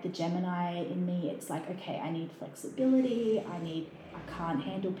the Gemini in me, it's like, okay, I need flexibility. I can't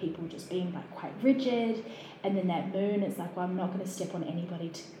handle people just being like quite rigid. And then that moon, it's like, well, I'm not going to step on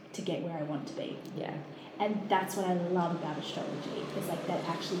anybody to get where I want to be. Yeah. And that's what I love about astrology. It's like that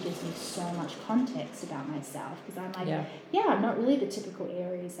actually gives me so much context about myself, because I'm like, I'm not really the typical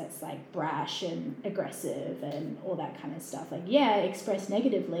Aries that's like brash and aggressive and all that kind of stuff. Like, express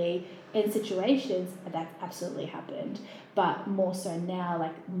negatively in situations, that absolutely happened. But more so now,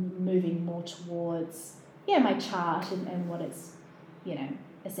 like moving more towards, my chart and what it's, you know,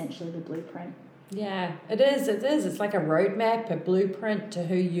 essentially the blueprint. Yeah, it is. It is. It's like a roadmap, a blueprint to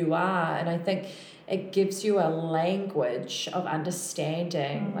who you are. And I think it gives you a language of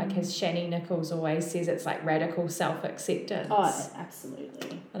understanding. Like as Shani Nichols always says, it's like radical self-acceptance. Oh,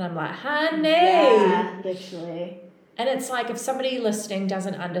 absolutely. And I'm like, honey. Yeah, literally. And it's like if somebody listening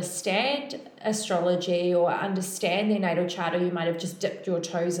doesn't understand astrology or understand their natal chart, or you might have just dipped your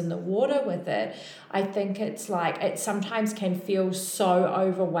toes in the water with it, I think it's like it sometimes can feel so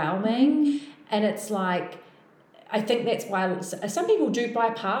overwhelming. And it's like, I think that's why some people do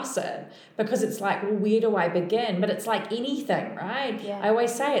bypass it, because it's like, well, where do I begin? But it's like anything, right? Yeah. I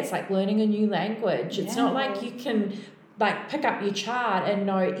always say it's like learning a new language. It's not like you can like pick up your chart and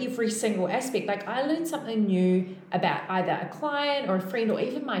know every single aspect. Like I learn something new about either a client or a friend or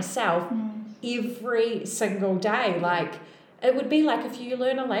even myself every single day. Like it would be like if you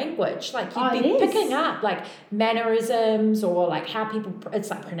learn a language, like you'd be picking up like mannerisms or like how people, it's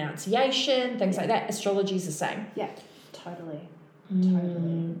like pronunciation, things like that. Astrology's the same. Yeah, totally.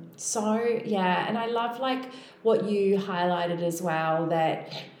 So yeah, and I love like what you highlighted as well,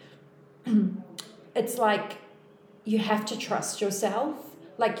 that it's like you have to trust yourself.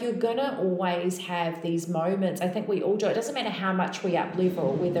 Like you're gonna always have these moments. I think we all do. It doesn't matter how much we up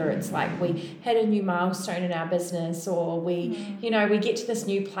level, whether it's like we hit a new milestone in our business or we, you know, we get to this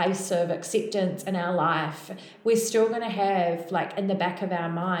new place of acceptance in our life. We're still gonna have like in the back of our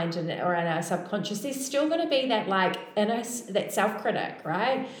mind or in our subconscious, there's still gonna be that like inner, that self-critic,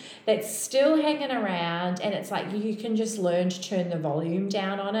 right? That's still hanging around, and it's like you can just learn to turn the volume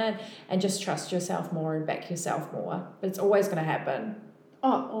down on it and just trust yourself more and back yourself more. But it's always gonna happen.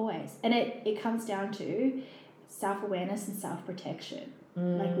 Oh, always. And it comes down to self-awareness and self-protection.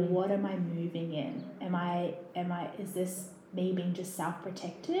 Like, what am I moving in? Is this me being just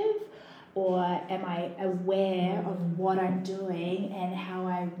self-protective? Or am I aware of what I'm doing and how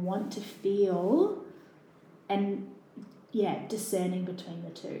I want to feel? And, yeah, discerning between the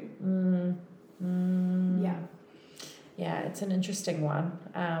two. Yeah. Yeah, it's an interesting one.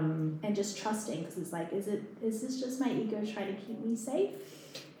 And just trusting, because it's like, is this just my ego trying to keep me safe?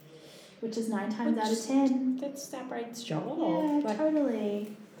 Which is 9 times out of 10. That's our brain's job. Yeah, like,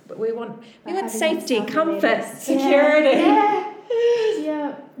 totally. But we want But safety, comfort, security.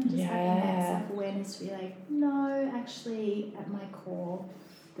 Yeah. And just having that self-awareness to be like, no, actually, at my core,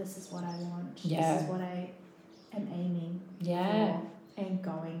 this is what I want. Yeah. This is what I am aiming for and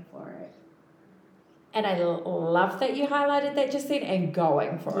going for it. And I love that you highlighted that just then, and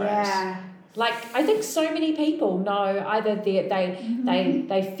going for it. Yeah. Like I think so many people know either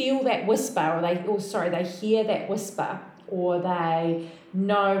they feel that whisper, or they hear that whisper, or they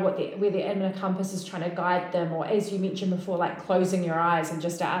know where their inner compass is trying to guide them, or as you mentioned before, like closing your eyes and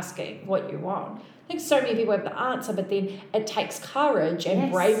just asking what you want. I think so many people have the answer, but then it takes courage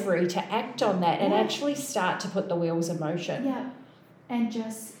and bravery to act on that and actually start to put the wheels in motion. Yeah, and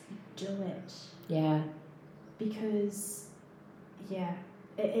just do it. Yeah. Because,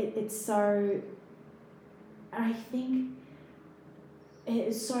 it's so, I think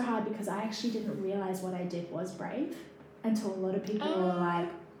it's so hard because I actually didn't realize what I did was brave until a lot of people were like,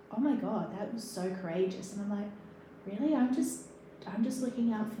 oh my God, that was so courageous. And I'm like, really? I'm just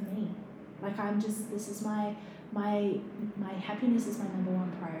looking out for me. Like this is my happiness is my number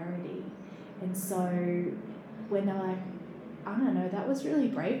one priority. And so when they're like, I don't know, that was really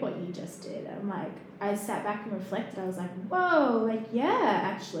brave what you just did. I'm like, I sat back and reflected. I was like, whoa, like, yeah,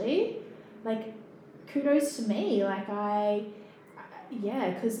 actually, like, kudos to me. Like,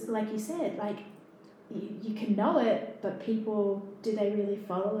 because like you said, like, you can know it, but people, do they really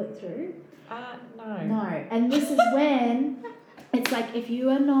follow it through? No. No. And this is when it's like, if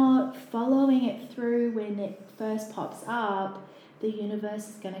you are not following it through when it first pops up, the universe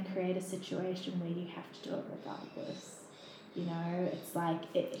is going to create a situation where you have to do it regardless. You know, it's like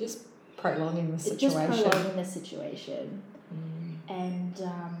it just prolonging the situation. And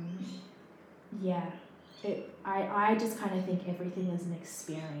I just kind of think everything is an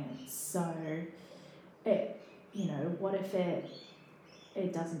experience. So what if it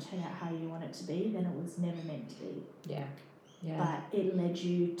doesn't turn out how you want it to be? Then it was never meant to be. Yeah. But it led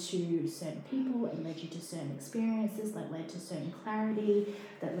you to certain people, it led you to certain experiences, that led to certain clarity,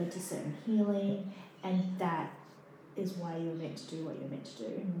 that led to certain healing, and that is why you're meant to do what you're meant to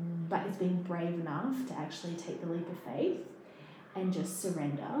do. But it's being brave enough to actually take the leap of faith and just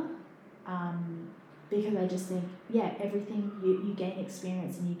surrender. Because I just think, everything, you gain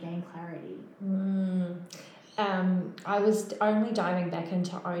experience and you gain clarity. I was only diving back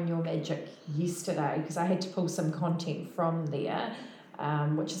into Own Your Magic yesterday because I had to pull some content from there.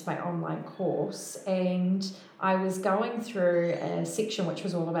 which is my online course, and I was going through a section which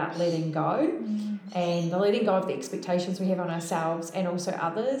was all about letting go and the letting go of the expectations we have on ourselves and also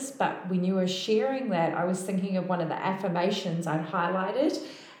others. But when you were sharing that, I was thinking of one of the affirmations I'd highlighted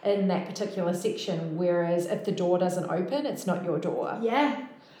in that particular section, whereas if the door doesn't open, it's not your door. Yeah.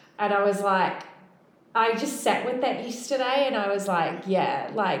 And I was like, I just sat with that yesterday and I was like,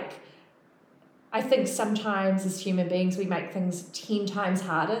 yeah, like, I think sometimes as human beings we make things 10 times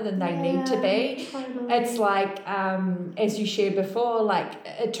harder than they need to be. Totally. It's like, as you shared before, like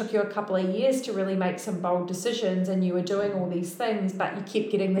it took you a couple of years to really make some bold decisions and you were doing all these things, but you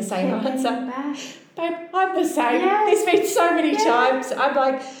kept getting the same answer. Babe, I'm the same. Yes. There's been so many times. I'm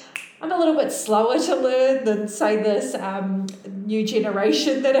like, I'm a little bit slower to learn than, say, this new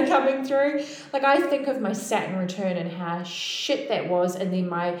generation that are coming through. Like, I think of my Saturn return and how shit that was, and then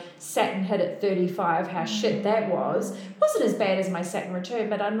my Saturn hit at 35, how shit that was. It wasn't as bad as my Saturn return,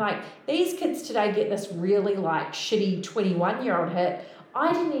 but I'm like, these kids today get this really, like, shitty 21-year-old hit.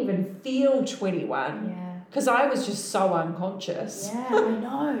 I didn't even feel 21 because I was just so unconscious. Yeah,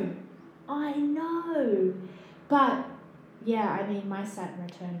 I know. But... yeah, I mean, my Saturn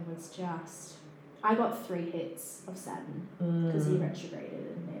return was just... I got 3 hits of Saturn because he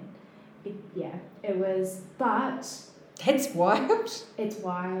retrograded, and then... it was... But... That's wild. It's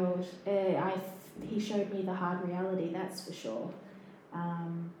wild. He showed me the hard reality, that's for sure.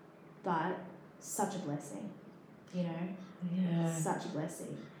 But such a blessing, you know? Yeah. Such a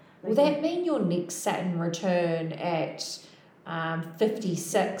blessing. Will that mean your next Saturn return at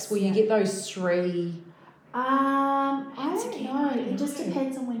 56, will you get those 3... I don't know. It just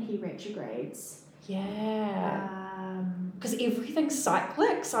depends on when he retrogrades. Yeah. Because everything's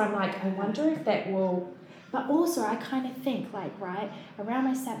cyclic, so I'm like, I wonder if that will... But also, I kind of think, like, right, around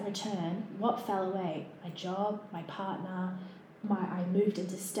my Saturn return, what fell away? My job, my partner, I moved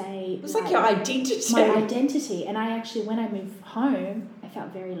interstate. It was like your identity. My identity. And I actually, when I moved home, I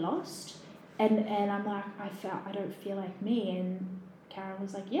felt very lost. And I'm like, I don't feel like me. And Karen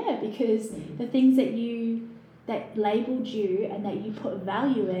was like, yeah, because the things that labelled you and that you put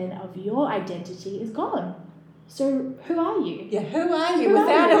value in of your identity is gone. So who are you? Yeah, who are you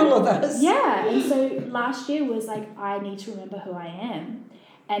without all of this? Yeah, and so last year was like, I need to remember who I am.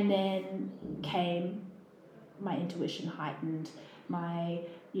 And then came my intuition heightened, my,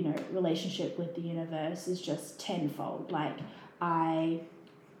 relationship with the universe is just tenfold. Like,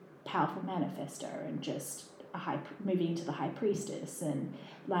 powerful manifester and just moving into the high priestess and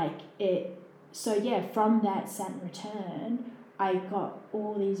like it. So yeah, from that Saturn return, I got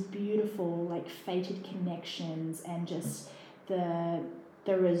all these beautiful like fated connections and just the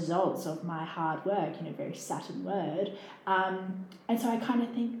results of my hard work, very Saturn word. And so I kind of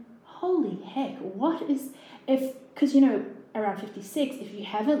think, holy heck, because around 56, if you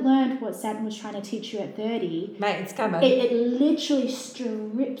haven't learned what Saturn was trying to teach you at 30... Mate, it's coming. It literally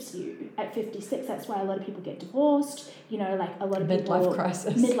strips you at 56. That's why a lot of people get divorced, like a lot of people... Midlife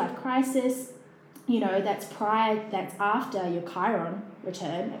crisis. That's after your Chiron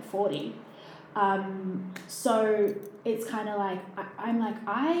return at 40. So it's kind of like,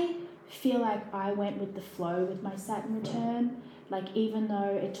 I feel like I went with the flow with my Saturn return. Like, even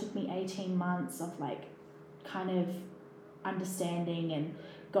though it took me 18 months of like kind of understanding and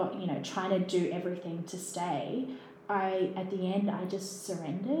trying to do everything to stay, at the end I just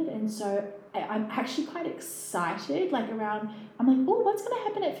surrendered. And so I'm actually quite excited, I'm like, oh, what's going to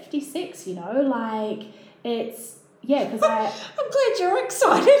happen at 56, like it's, yeah, because I'm glad you're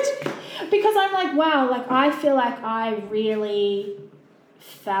excited. Because I'm like, wow, like I feel like I really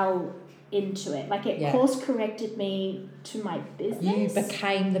fell into it. Like it course corrected me to my business. You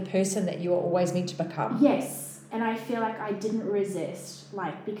became the person that you were always meant to become. Yes. And I feel like I didn't resist,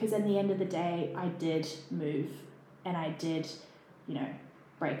 because at the end of the day, I did move and I did,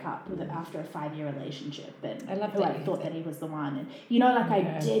 break up after a 5-year relationship. And I love that. I thought that he was the one. And,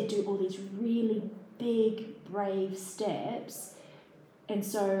 I did do all these really big, brave steps. And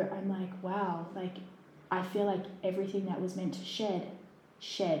so I'm like, wow, I feel like everything that was meant to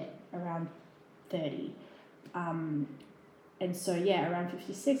shed around 30. And so, around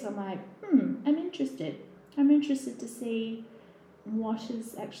 56, I'm like, I'm interested. I'm interested to see what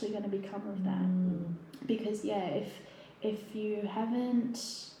is actually going to become of that. Because, if you haven't,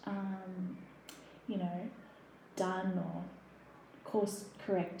 done or course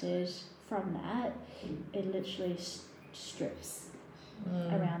corrected from that, it literally strips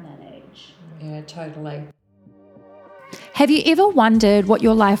around that age. Yeah, totally. Have you ever wondered what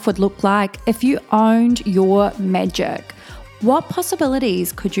your life would look like if you owned your magic? What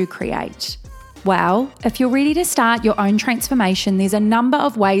possibilities could you create? Well, if you're ready to start your own transformation, there's a number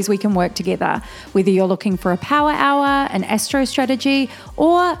of ways we can work together, whether you're looking for a power hour, an astro strategy,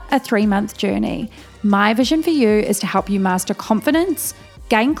 or a 3-month journey. My vision for you is to help you master confidence,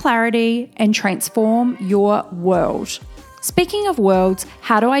 gain clarity, and transform your world. Speaking of worlds,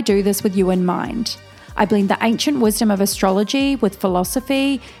 how do I do this with you in mind? I blend the ancient wisdom of astrology with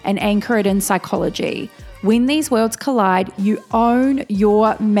philosophy and anchor it in psychology. When these worlds collide, you own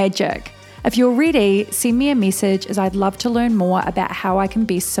your magic. If you're ready, send me a message as I'd love to learn more about how I can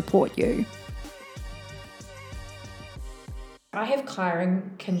best support you. I have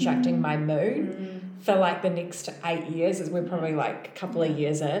Chiron conjuncting my moon for like the next 8 years, as we're probably like a couple of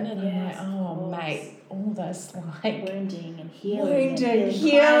years in, and Yes, I'm like, oh mate, all this like wounding and healing,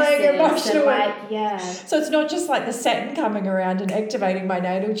 emotional. Yeah. So it's not just like the Saturn coming around and activating my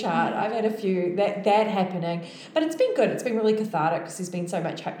natal chart. I've had a few that happening, but it's been good. It's been really cathartic because there's been so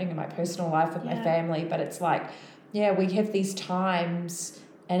much happening in my personal life with my family. But it's like, yeah, we have these times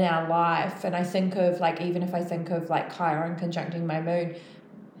in our life, and I think of like, even if I think of like Chiron conjuncting my moon,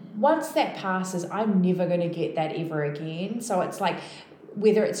 once that passes, I'm never going to get that ever again. So it's like,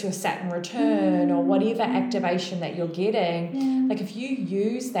 whether it's your Saturn return or whatever activation that you're getting, like if you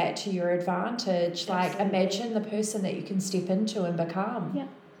use that to your advantage, like imagine the person that you can step into and become. Yeah.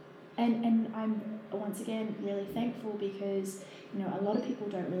 And I'm once again really thankful because, you know, a lot of people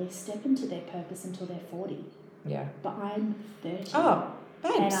don't really step into their purpose until they're 40. Yeah. But I'm 30. Oh,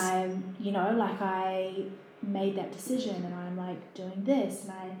 thanks. And I'm, you know, like I made that decision and I'm like doing this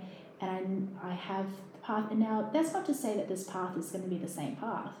and I have the path. And now that's not to say that this path is going to be the same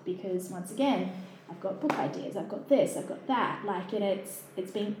path, because once again, I've got book ideas, I've got this, I've got that, like, and it's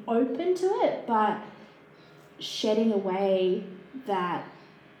being open to it, but shedding away that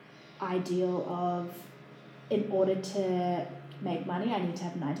ideal of, in order to make money, I need to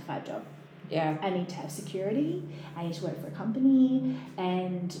have a 9-to-5 job. Yeah. I need to have security, I need to work for a company,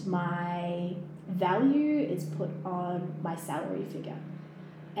 and my value is put on my salary figure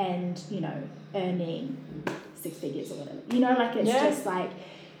and, you know, earning 6 figures or whatever. You know, like it's just like,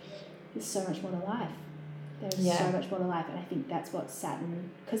 there's so much more to life. There's so much more to life. And I think that's what Saturn,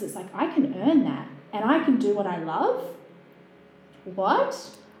 because it's like, I can earn that and I can do what I love.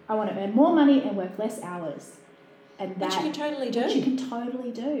 What? I want to earn more money and work less hours. And that, which you can totally do. Which you can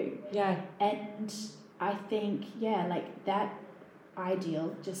totally do. Yeah. And I think, like that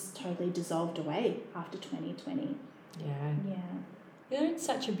ideal just totally dissolved away after 2020. Yeah. Yeah. You're in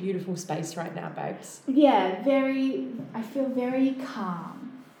such a beautiful space right now, babes. Yeah, I feel very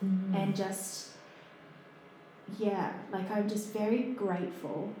calm and just, like I'm just very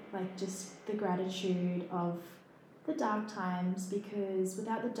grateful, like just the gratitude of the dark times, because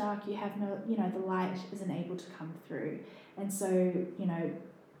without the dark you have no, you know, the light isn't able to come through. And so, you know,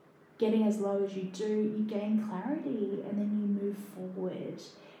 getting as low as you do, you gain clarity and then you move forward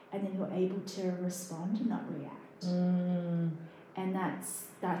and then you're able to respond and not react. And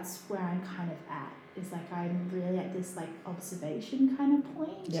that's where I'm kind of at, is like I'm really at this like observation kind of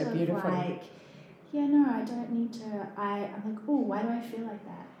point. Yeah, of beautiful. Like, I don't need to, I'm like, oh, why do I feel like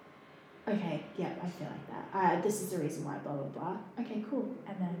that? Okay, yeah, I feel like that. This is the reason why, blah, blah, blah. Okay, cool.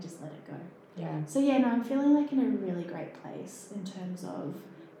 And then I just let it go. Yeah. So I'm feeling like in a really great place in terms of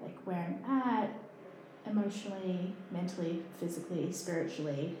like where I'm at emotionally, mentally, physically,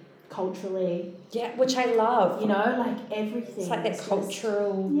 spiritually, culturally. Yeah, which I love. You know, like everything. It's like that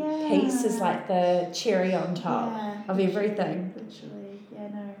cultural piece is like the cherry on top of everything. Literally. Yeah,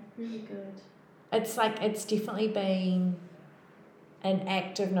 no, really good. It's like, it's definitely been an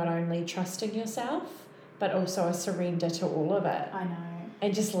act of not only trusting yourself, but also a surrender to all of it. I know.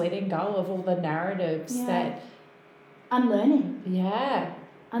 And just letting go of all the narratives that... Unlearning. Yeah.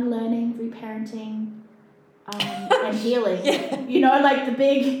 Unlearning, reparenting, and healing. You know, like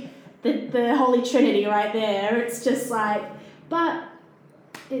the Holy Trinity right there. It's just like, but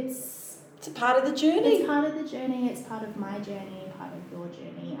it's a part of the journey. It's part of the journey. It's part of my journey, part of your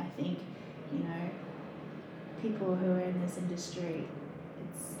journey. I think, you know, people who are in this industry,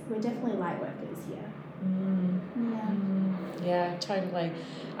 we're definitely light workers here. Yeah, totally.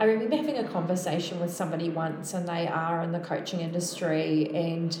 I remember having a conversation with somebody once, and they are in the coaching industry,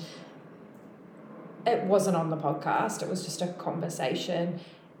 and it wasn't on the podcast, it was just a conversation,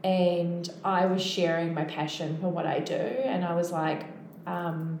 and I was sharing my passion for what I do, and I was like,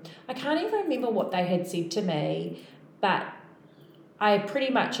 I can't even remember what they had said to me, but I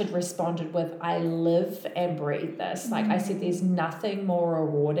pretty much had responded with, I live and breathe this. Like I said, there's nothing more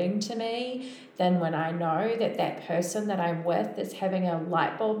rewarding to me than when I know that that person that I'm with is having a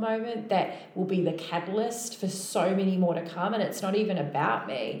light bulb moment that will be the catalyst for so many more to come. And it's not even about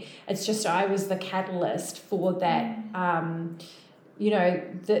me. It's just I was the catalyst for that, for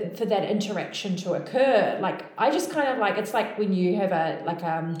that interaction to occur. Like I just kind of like, it's like when you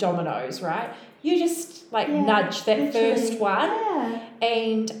have dominoes, right? You just nudge that first one. Yeah.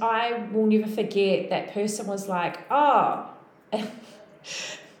 And I will never forget that person was like, oh,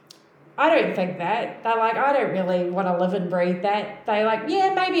 I don't think that. They're like, I don't really want to live and breathe that. They're like,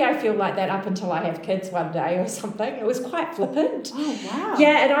 yeah, maybe I feel like that up until I have kids one day or something. It was quite flippant. Oh, wow.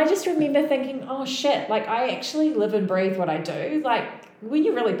 Yeah, and I just remember thinking, oh, shit, like I actually live and breathe what I do. Like when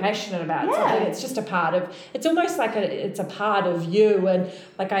you're really passionate about something, it's just a part of, it's almost like it's a part of you. And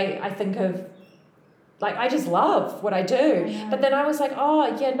like I think of, like, I just love what I do. Yeah. But then I was like,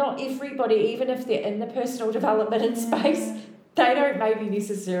 oh, yeah, not everybody, even if they're in the personal development in space, they don't maybe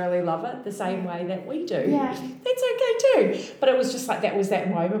necessarily love it the same way that we do. Yeah. That's okay too. But it was just like, that was that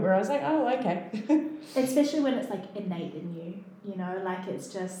moment where I was like, oh, okay. Especially when it's like innate in you, like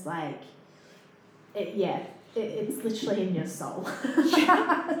it's just like, it's literally in your soul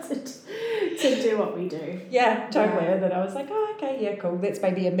to do what we do. Yeah, totally. And then I was like, oh, okay, yeah, cool. That's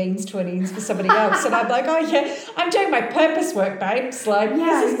maybe a means to an ends for somebody else. And I'm like, oh, yeah, I'm doing my purpose work, babes. Like,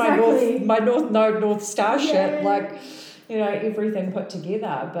 this is my North Node, North Star shit. Like, everything put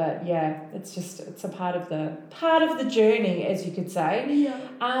together. But yeah, it's a part of the journey, as you could say. Yeah.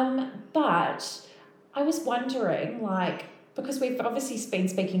 But I was wondering, like, because we've obviously been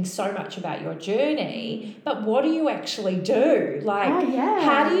speaking so much about your journey, but what do you actually do? Like,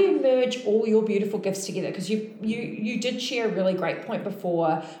 how do you merge all your beautiful gifts together? Because you did share a really great point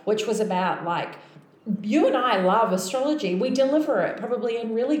before, which was about like, you and I love astrology. We deliver it probably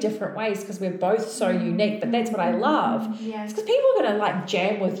in really different ways because we're both so unique, but that's what I love. Yeah. It's because people are going to like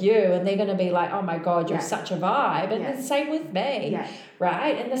jam with you and they're going to be like, oh my God, you're such a vibe. And the same with me,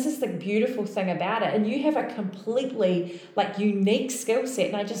 right? And this is the beautiful thing about it. And you have a completely like unique skill set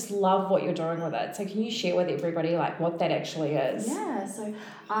and I just love what you're doing with it. So can you share with everybody like what that actually is? Yeah, so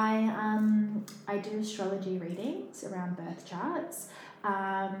I do astrology readings around birth charts.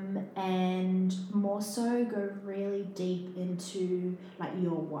 And more so go really deep into like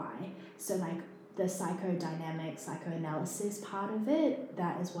your why. So like the psychodynamic, psychoanalysis part of it,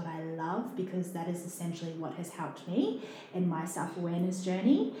 that is what I love because that is essentially what has helped me in my self-awareness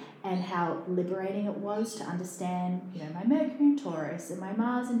journey and how liberating it was to understand, my Mercury in Taurus and my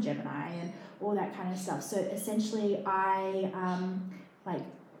Mars in Gemini and all that kind of stuff. So essentially I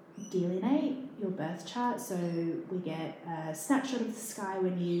delineate your birth chart, so we get a snapshot of the sky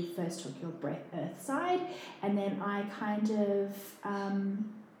when you first took your earth side, and then I kind of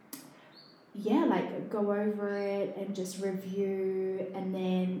go over it and just review and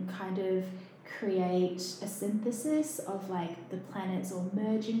then kind of create a synthesis of like the planets all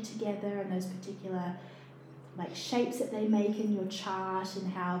merging together and those particular like shapes that they make in your chart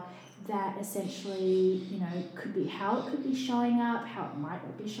and how that essentially, could be how it could be showing up, how it might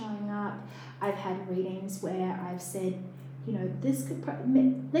not be showing up. I've had readings where I've said, this could, let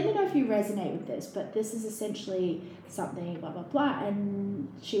me know if you resonate with this, but this is essentially something, blah, blah, blah. And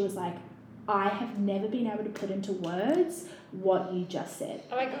she was like, I have never been able to put into words what you just said.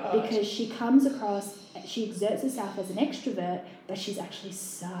 Oh my God. Because she comes across, she exerts herself as an extrovert, but she's actually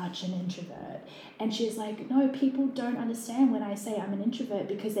such an introvert. And she's like, no, people don't understand when I say I'm an introvert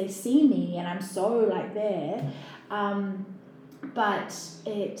because they see me and I'm so like there. But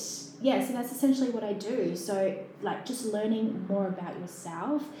so that's essentially what I do. So like just learning more about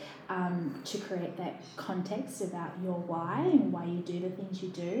yourself to create that context about your why and why you do the things you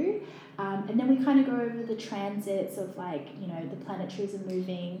do. And then we kind of go over the transits of like, the planetaries are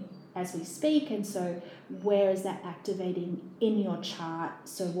moving as we speak. And so where is that activating in your chart?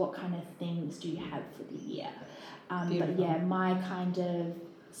 So what kind of things do you have for the year? But yeah, my kind of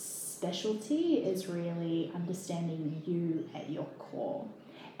specialty is really understanding you at your core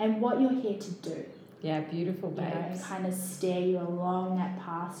and what you're here to do. Yeah, beautiful, babes. Kind of steer you along that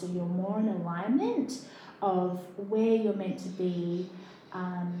path so you're more in alignment of where you're meant to be,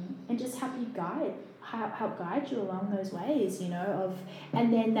 and just help guide you along those ways,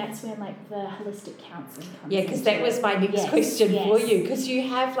 and then that's when like the holistic counselling comes. Yeah, because that was my next question for you, because you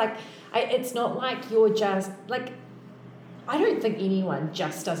have like, it's not like you're just like, I don't think anyone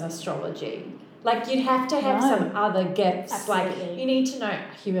just does astrology. Like you'd have to have some other gifts. Absolutely. Like you need to know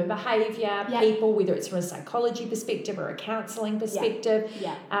human behaviour, people, whether it's from a psychology perspective or a counselling perspective.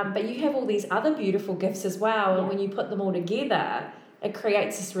 Yeah. But you have all these other beautiful gifts as well, and when you put them all together, it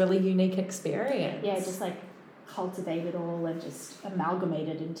creates this really unique experience. Yeah, just like cultivate it all and just amalgamate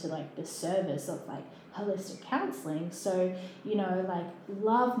it into like the service of like holistic counseling. So, you know, like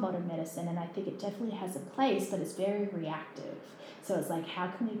love modern medicine, and I think it definitely has a place, but it's very reactive. So it's like, how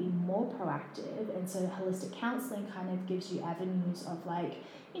can we be more proactive? And so holistic counseling kind of gives you avenues of like,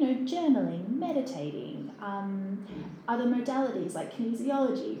 you know, journaling, meditating, other modalities like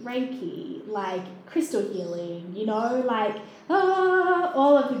kinesiology, Reiki, like crystal healing, you know, like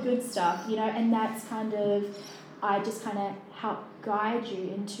all of the good stuff, you know, and that's kind of, I just kind of help guide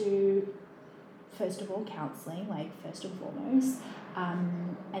you into, first of all, counseling, like first and foremost,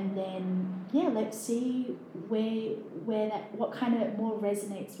 and then let's see where that, what kind of more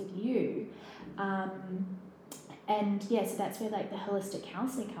resonates with you, and so that's where like the holistic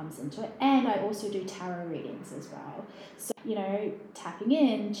counseling comes into it. And I also do tarot readings as well. So, you know, tapping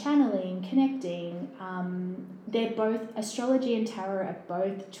in, channeling, connecting, they're both, astrology and tarot are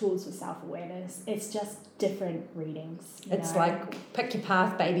both tools for self-awareness. It's just different readings. It's like, pick your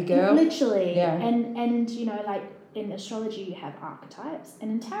path, baby girl. Literally. Yeah. And you know, like in astrology you have archetypes,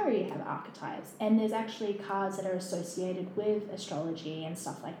 and in tarot you have archetypes. And there's actually cards that are associated with astrology and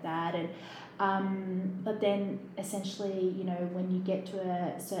stuff like that. And but then essentially, you know, when you get to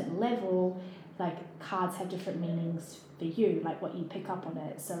a certain level, like cards have different meanings for you, like what you pick up on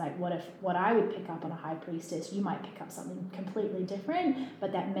it. So like what I would pick up on a high priestess, you might pick up something completely different,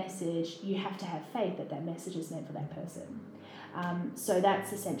 but that message, you have to have faith that that message is meant for that person. So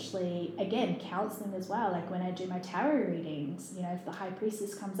that's essentially, again, counseling as well. Like when I do my tarot readings, you know, if the high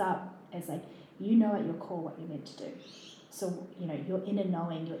priestess comes up, it's like, you know at your core what you're meant to do. So, you know, your inner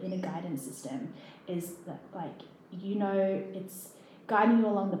knowing, your inner guidance system is that, like, you know, it's guiding you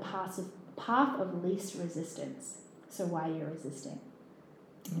along the path of least resistance. So why you're resisting,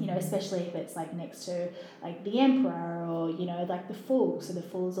 you know, especially if it's like next to like the emperor, or, you know, like the fool. So the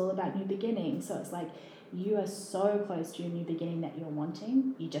fool is all about new beginnings. So it's like, you are so close to your new beginning that you're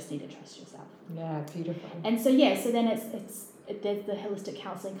wanting. You just need to trust yourself. Yeah, beautiful. And so so then it's the holistic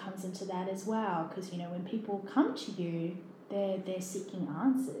counseling comes into that as well, because, you know, when people come to you, they're seeking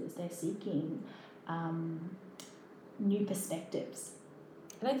answers, they're seeking new perspectives.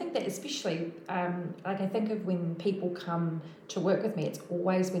 And I think that especially, like I think of when people come to work with me, it's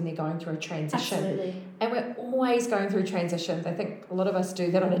always when they're going through a transition. Absolutely. And we're always going through transitions. I think a lot of us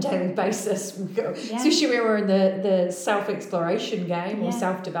do that on a daily basis, especially when we're in the self-exploration game or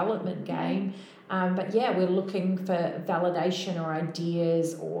self-development game. But we're looking for validation or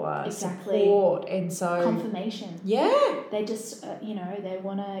ideas or support, and so confirmation. Yeah, they just you know, they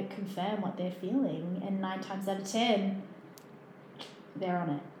want to confirm what they're feeling, and 9 times out of 10, they're on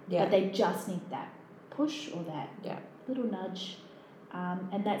it. Yeah. But they just need that push or that little nudge,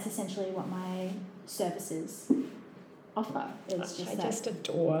 and that's essentially what my services offer. It's just I just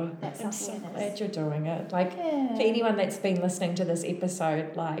adore. I'm so glad you're doing it. Like, for anyone that's been listening to this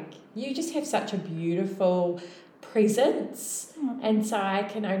episode, like, you just have such a beautiful presence, and so I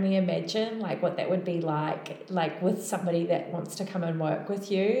can only imagine like what that would be like with somebody that wants to come and work with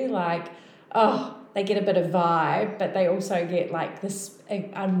you. Like, they get a bit of vibe, but they also get like this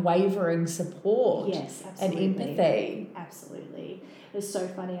unwavering support and empathy. Absolutely. It was so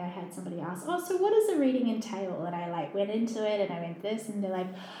funny. I had somebody ask, so what does the reading entail? And I like went into it, and I went this, and they're like,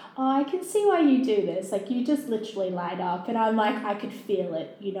 I can see why you do this. Like, you just literally light up. And I'm like, I could feel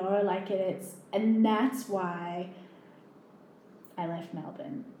it, you know, like and that's why I left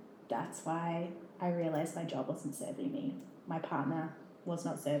Melbourne. That's why I realized my job wasn't serving me. My partner was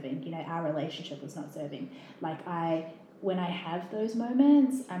not serving, you know, our relationship was not serving. Like, when I have those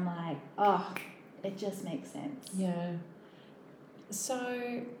moments, I'm like, it just makes sense. Yeah.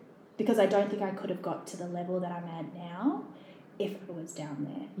 So, because I don't think I could have got to the level that I'm at now if I was down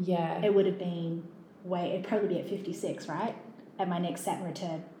there. Yeah. It would have been it'd probably be at 56, right? At my next Saturn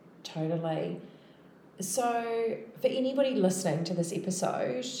return. Totally. So, for anybody listening to this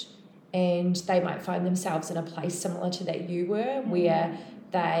episode, and they might find themselves in a place similar to that you were, where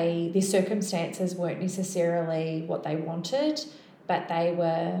their circumstances weren't necessarily what they wanted, but they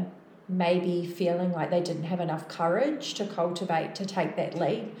were maybe feeling like they didn't have enough courage to cultivate, to take that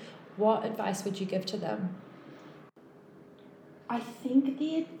leap, what advice would you give to them? I think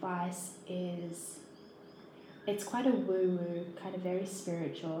the advice is, it's quite a woo-woo, kind of very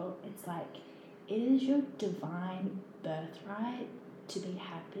spiritual. It's like, it is your divine birthright to be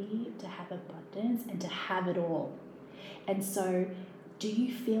happy, to have abundance, and to have it all. And so, do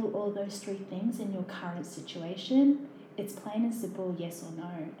you feel all those 3 things in your current situation? It's plain and simple, yes or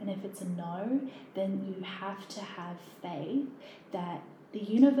no. And if it's a no, then you have to have faith that the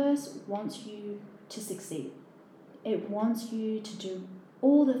universe wants you to succeed. It wants you to do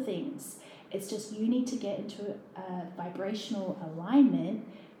all the things. It's just you need to get into a vibrational alignment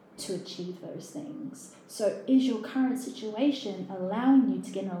to achieve those things. So is your current situation allowing you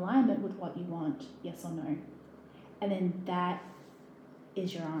to get in alignment with what you want? Yes or no? And then that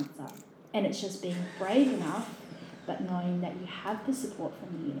is your answer. And it's just being brave enough, but knowing that you have the support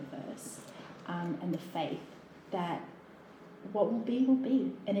from the universe, and the faith that what will be,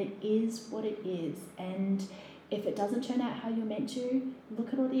 and it is what it is. And if it doesn't turn out how you're meant to,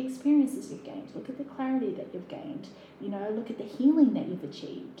 look at all the experiences you've gained, look at the clarity that you've gained, look at the healing that you've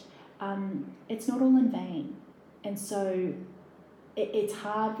achieved. It's not all in vain. And so it's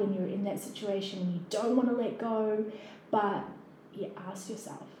hard when you're in that situation and you don't want to let go, but you ask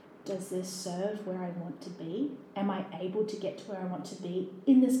yourself, does this serve where I want to be? Am I able to get to where I want to be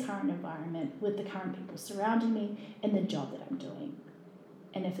in this current environment with the current people surrounding me and the job that I'm doing?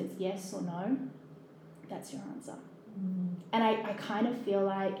 And if it's yes or no, that's your answer. And I kind of feel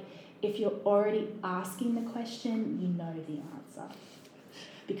like if you're already asking the question, you know the answer,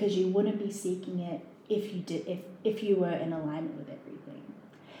 because you wouldn't be seeking it if you were in alignment with everything.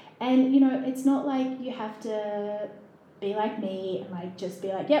 And it's not like you have to be like me and just be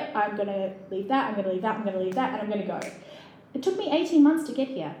like, yep, I'm gonna leave that, I'm gonna leave that, I'm gonna leave that, and I'm gonna go. It took me 18 months to get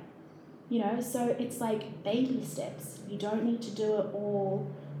here, so it's like baby steps. You don't need to do it all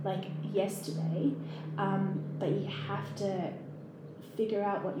like yesterday, but you have to figure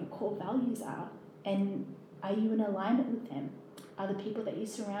out what your core values are, and are you in alignment with them? Are the people that you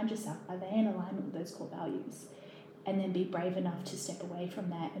surround yourself, are they in alignment with those core values? And then be brave enough to step away from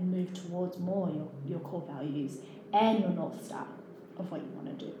that and move towards more your core values and your North Star of what you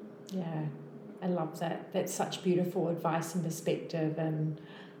want to do. Yeah, I love that. That's such beautiful advice and perspective, and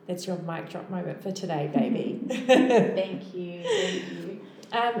that's your mic drop moment for today, baby. Thank you.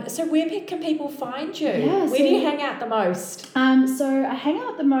 So where can people find you? Yeah, where do you hang out the most? So I hang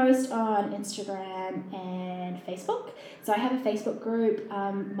out the most on Instagram and Facebook. So I have a Facebook group.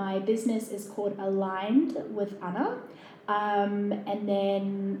 My business is called Aligned with Anna. And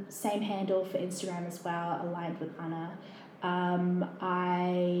then same handle for Instagram as well, Aligned with Anna.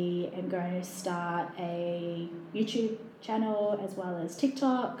 I am going to start a YouTube channel as well as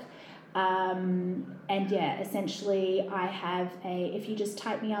TikTok. And yeah, essentially I have if you just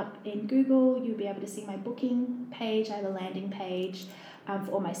type me up in Google, you'll be able to see my booking page. I have a landing page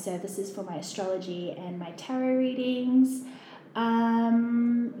for all my services for my astrology and my tarot readings.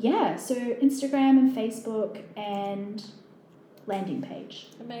 So Instagram and Facebook and landing page.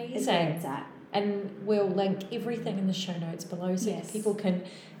 Amazing. Is where it's at. And we'll link everything in the show notes below so that people can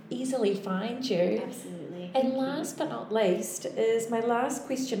easily find you. Absolutely. And last but not least is my last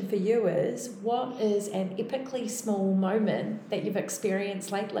question for you is, what is an epically small moment that you've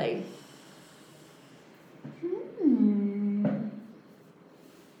experienced lately?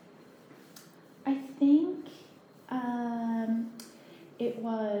 I think it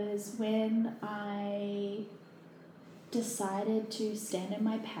was when I decided to stand in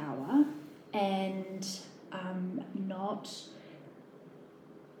my power and not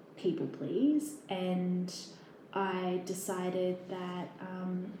people please, and I decided that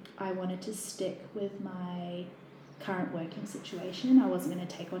I wanted to stick with my current working situation. I wasn't going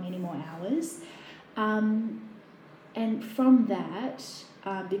to take on any more hours, and from that,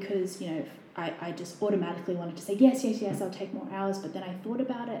 because I just automatically wanted to say yes, I'll take more hours, but then I thought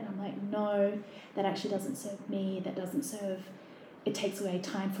about it and I'm like, no, that actually doesn't serve me. That doesn't serve. It takes away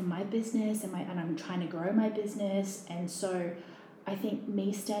time from my business and I'm trying to grow my business, and so I think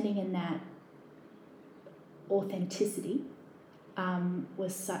me standing in that authenticity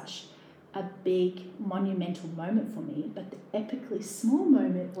was such a big monumental moment for me. But the epically small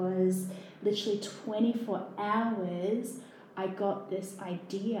moment was literally 24 hours. I got this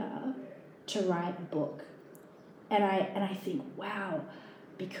idea to write a book, and I think, wow,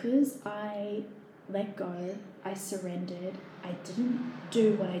 because I let go, I surrendered, I didn't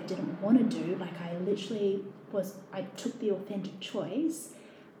do what I didn't want to do, like I took the authentic choice.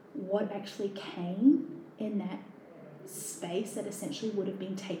 What actually came in that space that essentially would have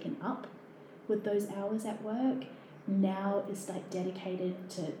been taken up with those hours at work now is like dedicated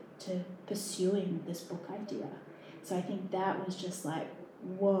to pursuing this book idea. So I think that was just like,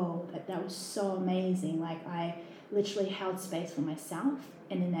 whoa, that was so amazing. Like I literally held space for myself,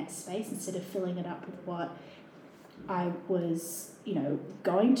 and in that space, instead of filling it up with what I was,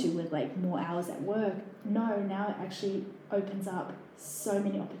 going to with like more hours at work, no, now it actually opens up so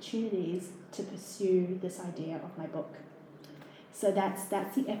many opportunities to pursue this idea of my book. So that's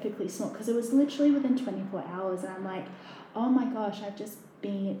the epically small, because it was literally within 24 hours, and I'm like, oh my gosh, I've just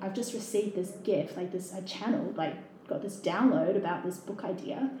received this gift, like this, I channeled like got this download about this book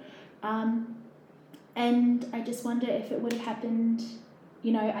idea. And I just wonder if it would have happened,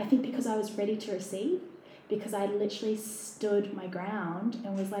 I think because I was ready to receive, because I literally stood my ground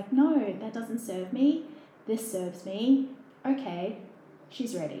and was like, no, that doesn't serve me. This serves me. Okay,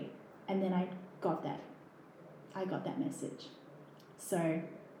 she's ready. And then I got that. I got that message. So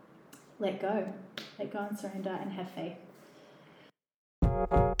let go and surrender and have faith.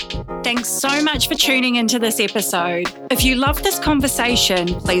 Thanks so much for tuning into this episode. If you love this conversation,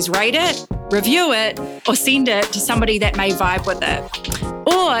 please rate it, review it, or send it to somebody that may vibe with it.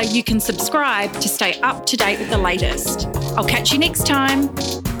 Or you can subscribe to stay up to date with the latest. I'll catch you next time.